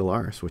turned to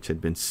Stellaris, which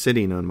had been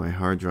sitting on my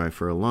hard drive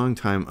for a long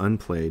time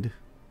unplayed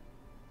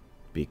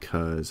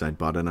because I'd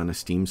bought it on a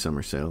Steam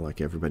summer sale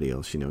like everybody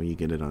else. You know, you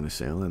get it on a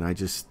sale, and I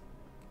just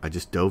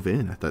dove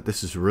in. I thought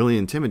this is really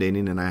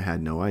intimidating, and I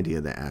had no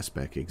idea that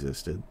Aspect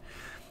existed.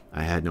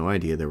 I had no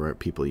idea there were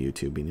people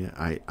YouTubing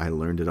it. I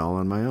learned it all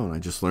on my own. I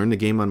just learned the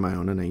game on my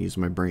own, and I used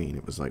my brain.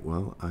 It was like,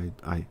 well,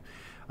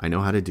 I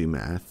know how to do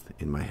math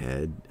in my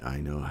head. I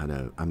know how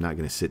to. I'm not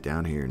going to sit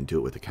down here and do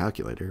it with a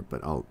calculator,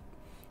 but I'll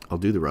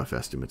do the rough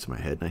estimates in my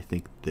head, and I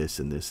think this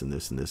and this and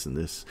this and this and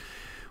this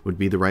would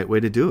be the right way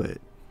to do it.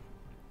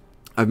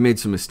 I've made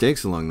some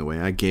mistakes along the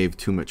way. I gave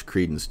too much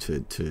credence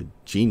to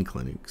gene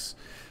clinics.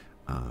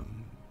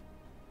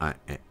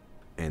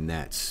 And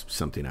that's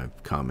something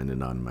I've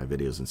commented on in my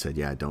videos and said,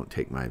 yeah, don't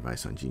take my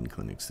advice on gene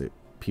clinics. That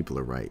people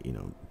are right. You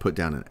know, put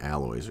down an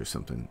alloys or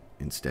something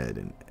instead,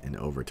 and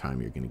over time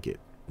you're going to get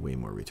way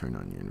more return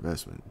on your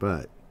investment.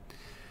 But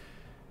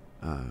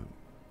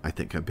I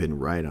think I've been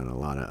right on a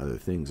lot of other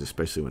things,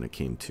 especially when it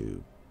came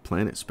to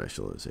planet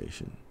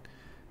specialization.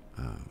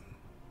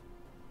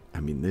 I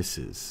mean, this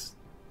is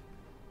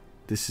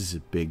a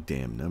big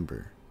damn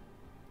number.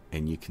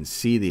 And you can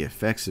see the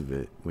effects of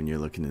it when you're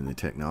looking in the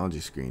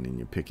technology screen and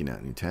you're picking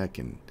out new tech,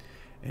 and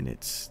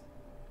it's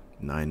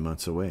 9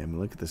 months away. I mean,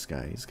 look at this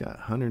guy. He's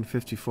got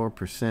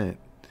 154%.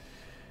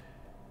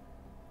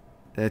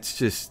 That's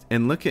just,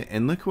 and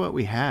look what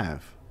we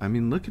have. I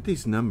mean, look at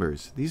these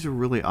numbers. These are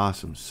really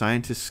awesome.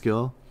 Scientist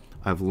skill.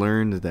 I've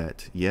learned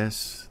that,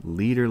 yes,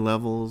 leader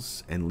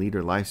levels and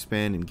leader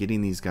lifespan and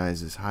getting these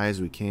guys as high as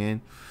we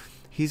can.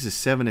 He's a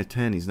 7 of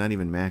 10. He's not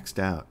even maxed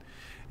out.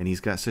 And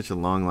he's got such a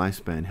long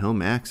lifespan, he'll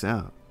max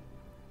out.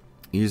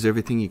 Use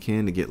everything you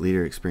can to get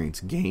leader experience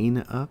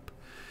gain up.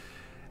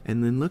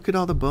 And then look at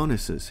all the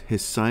bonuses.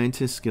 His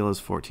scientist skill is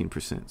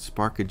 14%.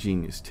 Spark of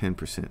Genius,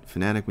 10%.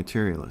 Fanatic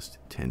Materialist,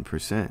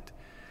 10%.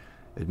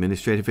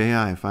 Administrative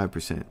AI,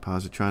 5%.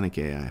 Positronic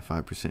AI,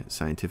 5%.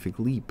 Scientific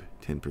Leap,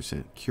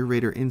 10%.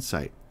 Curator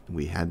Insight,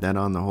 we had that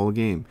on the whole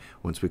game.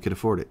 Once we could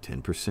afford it,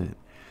 10%.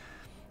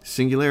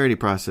 Singularity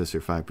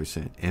Processor,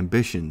 5%.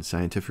 Ambition,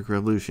 Scientific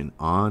Revolution,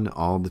 on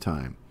all the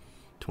time,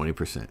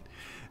 20%.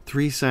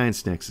 3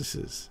 Science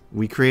Nexuses.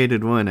 We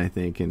created one, I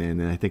think,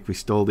 and I think we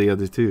stole the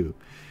other 2.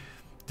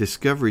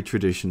 Discovery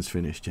Traditions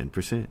finished,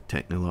 10%.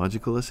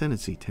 Technological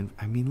Ascendancy, 10%.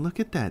 I mean, look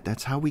at that.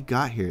 That's how we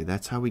got here.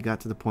 That's how we got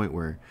to the point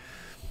where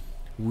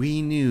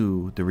we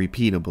knew the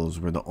repeatables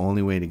were the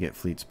only way to get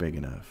fleets big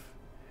enough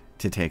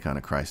to take on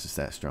a crisis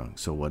that strong.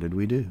 So what did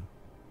we do?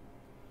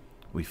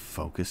 We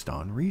focused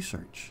on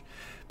research.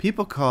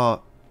 People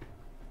call...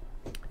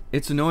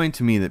 It's annoying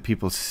to me that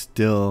people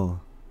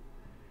still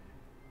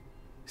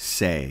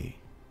say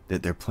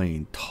that they're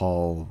playing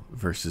tall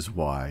versus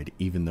wide,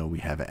 even though we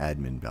have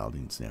admin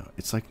buildings now.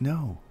 It's like,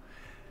 no.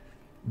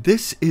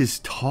 This is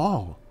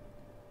tall.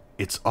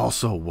 It's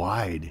also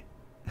wide.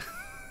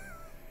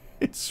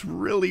 It's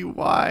really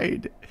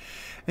wide.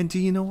 And do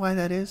you know why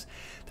that is?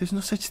 There's no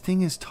such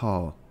thing as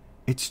tall.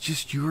 It's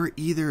just you're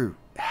either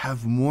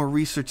have more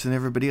research than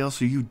everybody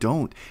else or you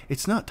don't.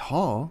 It's not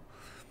tall.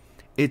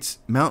 It's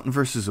mountain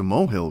versus a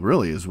molehill,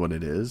 really, is what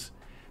it is.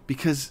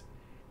 Because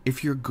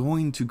if you're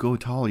going to go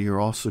tall, you're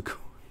also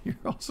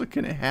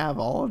going to have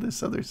all of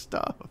this other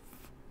stuff.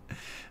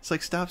 It's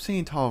like, stop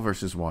saying tall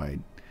versus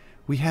wide.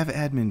 We have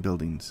admin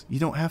buildings. You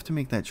don't have to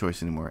make that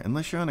choice anymore.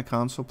 Unless you're on a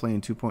console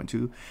playing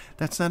 2.2,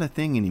 that's not a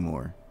thing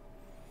anymore.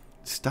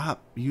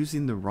 Stop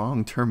using the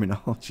wrong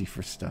terminology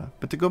for stuff.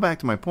 But to go back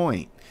to my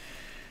point,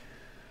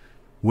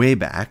 way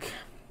back,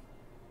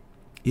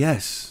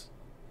 yes,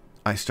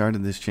 I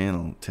started this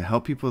channel to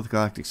help people with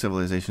galactic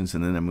civilizations,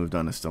 and then I moved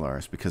on to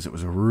Stellaris because it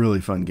was a really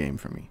fun game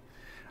for me.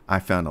 I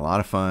found a lot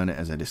of fun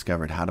as I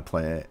discovered how to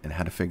play it and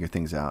how to figure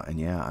things out. And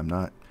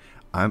yeah,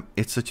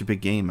 it's such a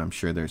big game. I'm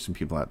sure there's some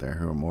people out there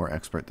who are more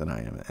expert than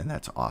I am, and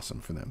that's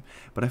awesome for them.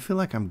 But I feel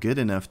like I'm good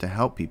enough to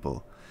help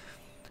people.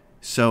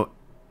 So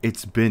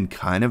it's been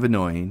kind of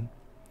annoying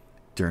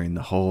during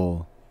the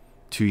whole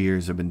 2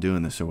 years I've been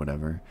doing this or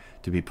whatever,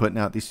 to be putting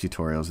out these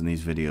tutorials and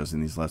these videos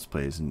and these Let's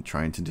Plays and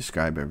trying to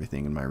describe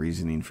everything and my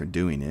reasoning for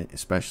doing it,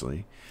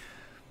 especially.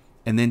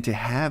 And then to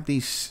have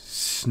these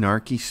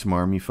snarky,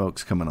 smarmy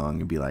folks come along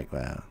and be like,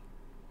 wow,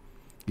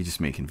 you're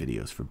just making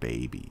videos for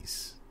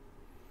babies.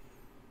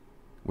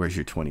 Where's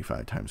your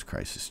 25 times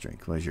crisis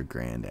strength? Where's your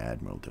Grand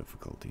Admiral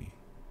difficulty?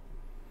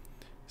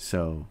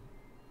 So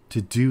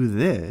to do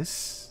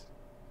this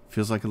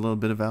feels like a little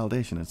bit of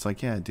validation. It's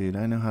like, yeah, dude,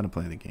 I know how to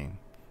play the game.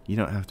 You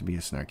don't have to be a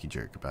snarky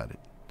jerk about it.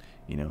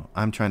 You know,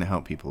 I'm trying to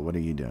help people. What are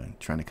you doing?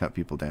 Trying to cut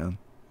people down?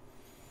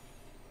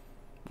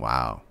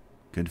 Wow.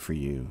 Good for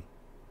you.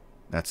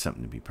 That's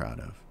something to be proud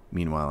of.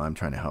 Meanwhile, I'm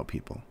trying to help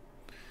people.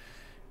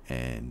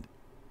 And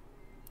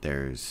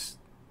there's,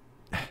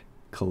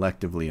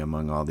 collectively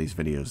among all these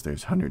videos,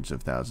 there's hundreds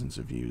of thousands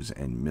of views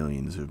and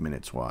millions of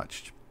minutes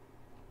watched.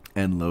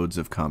 And loads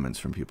of comments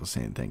from people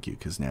saying thank you,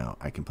 because now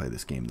I can play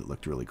this game that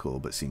looked really cool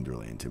but seemed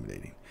really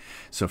intimidating.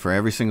 So for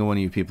every single one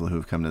of you people who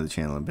have come to the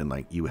channel and been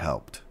like, you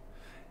helped.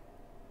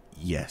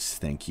 Yes,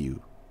 thank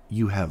you.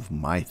 You have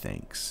my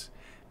thanks,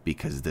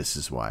 because this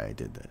is why I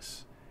did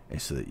this.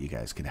 Is so that you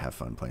guys could have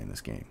fun playing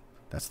this game.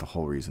 That's the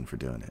whole reason for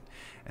doing it.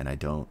 And I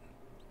don't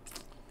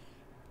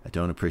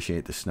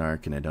appreciate the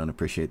snark, and I don't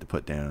appreciate the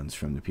put downs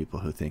from the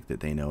people who think that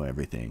they know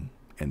everything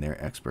and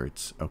they're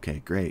experts.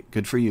 Okay, great.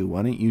 Good for you.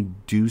 Why don't you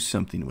do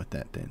something with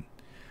that then?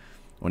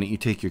 Why don't you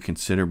take your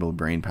considerable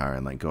brain power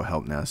and go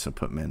help NASA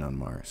put men on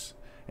Mars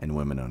and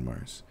women on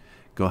Mars?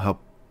 Go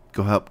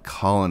help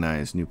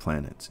colonize new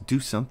planets. Do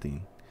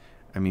something.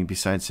 I mean,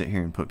 besides sit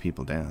here and put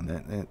people down,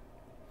 that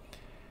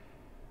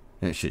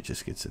shit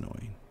just gets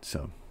annoying.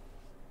 So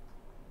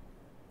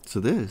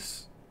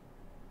this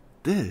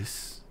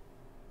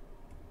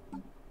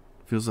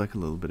feels like a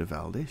little bit of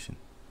validation.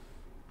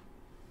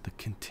 The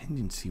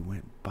contingency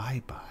went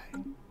bye-bye.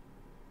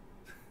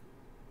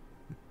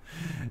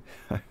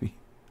 I mean,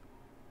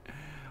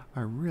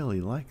 I really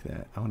like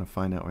that. I want to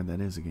find out where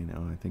that is again.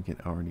 Oh, I think it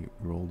already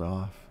rolled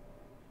off.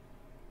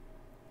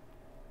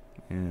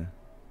 Yeah,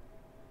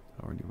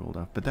 already rolled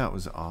off. But that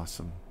was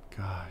awesome.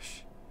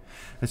 Gosh,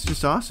 that's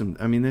just awesome.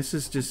 I mean, this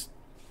is just,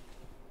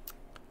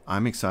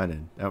 I'm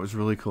excited. That was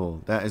really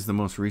cool. That is the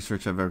most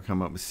research I've ever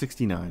come up with.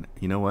 69.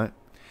 You know what?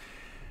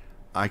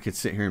 I could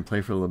sit here and play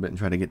for a little bit and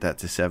try to get that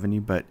to 70,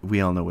 but we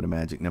all know what a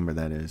magic number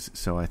that is.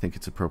 So I think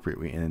it's appropriate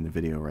we end the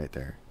video right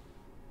there.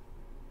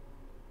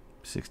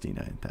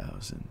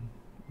 69,000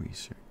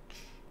 research.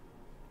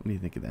 What do you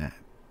think of that?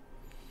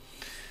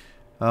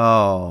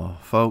 Oh,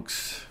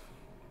 folks,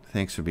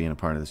 thanks for being a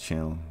part of this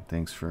channel.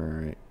 Thanks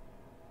for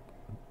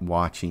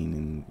watching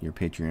and your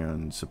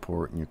Patreon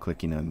support and your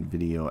clicking on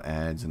video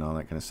ads and all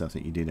that kind of stuff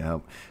that you do to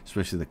help,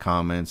 especially the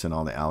comments and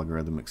all the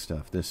algorithmic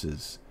stuff. This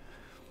is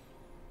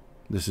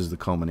the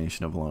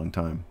culmination of a long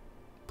time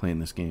playing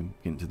this game,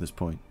 getting to this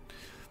point.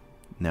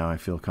 Now I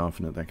feel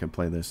confident that I can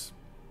play this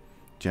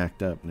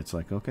jacked up, and it's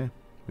like, okay,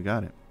 we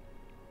got it.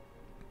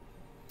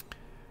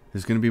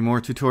 There's going to be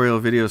more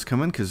tutorial videos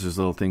coming because there's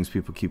little things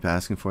people keep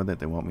asking for that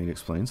they want me to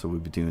explain, so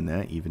we'll be doing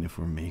that even if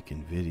we're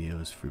making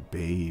videos for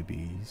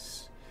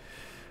babies.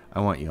 I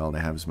want you all to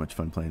have as much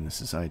fun playing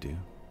this as I do.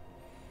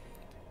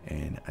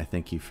 And I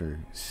thank you for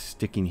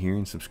sticking here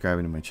and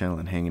subscribing to my channel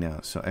and hanging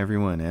out. So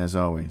everyone, as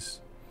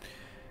always,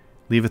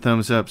 leave a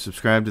thumbs up,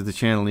 subscribe to the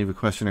channel, leave a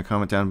question or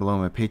comment down below.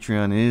 My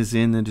Patreon is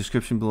in the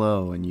description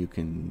below, and you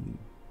can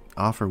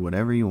offer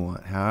whatever you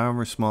want,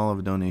 however small of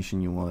a donation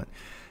you want.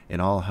 It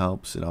all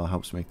helps. It all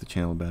helps make the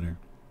channel better.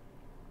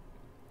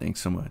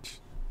 Thanks so much.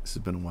 This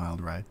has been a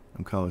wild ride.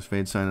 I'm Colors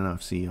Fade signing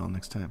off. See you all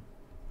next time.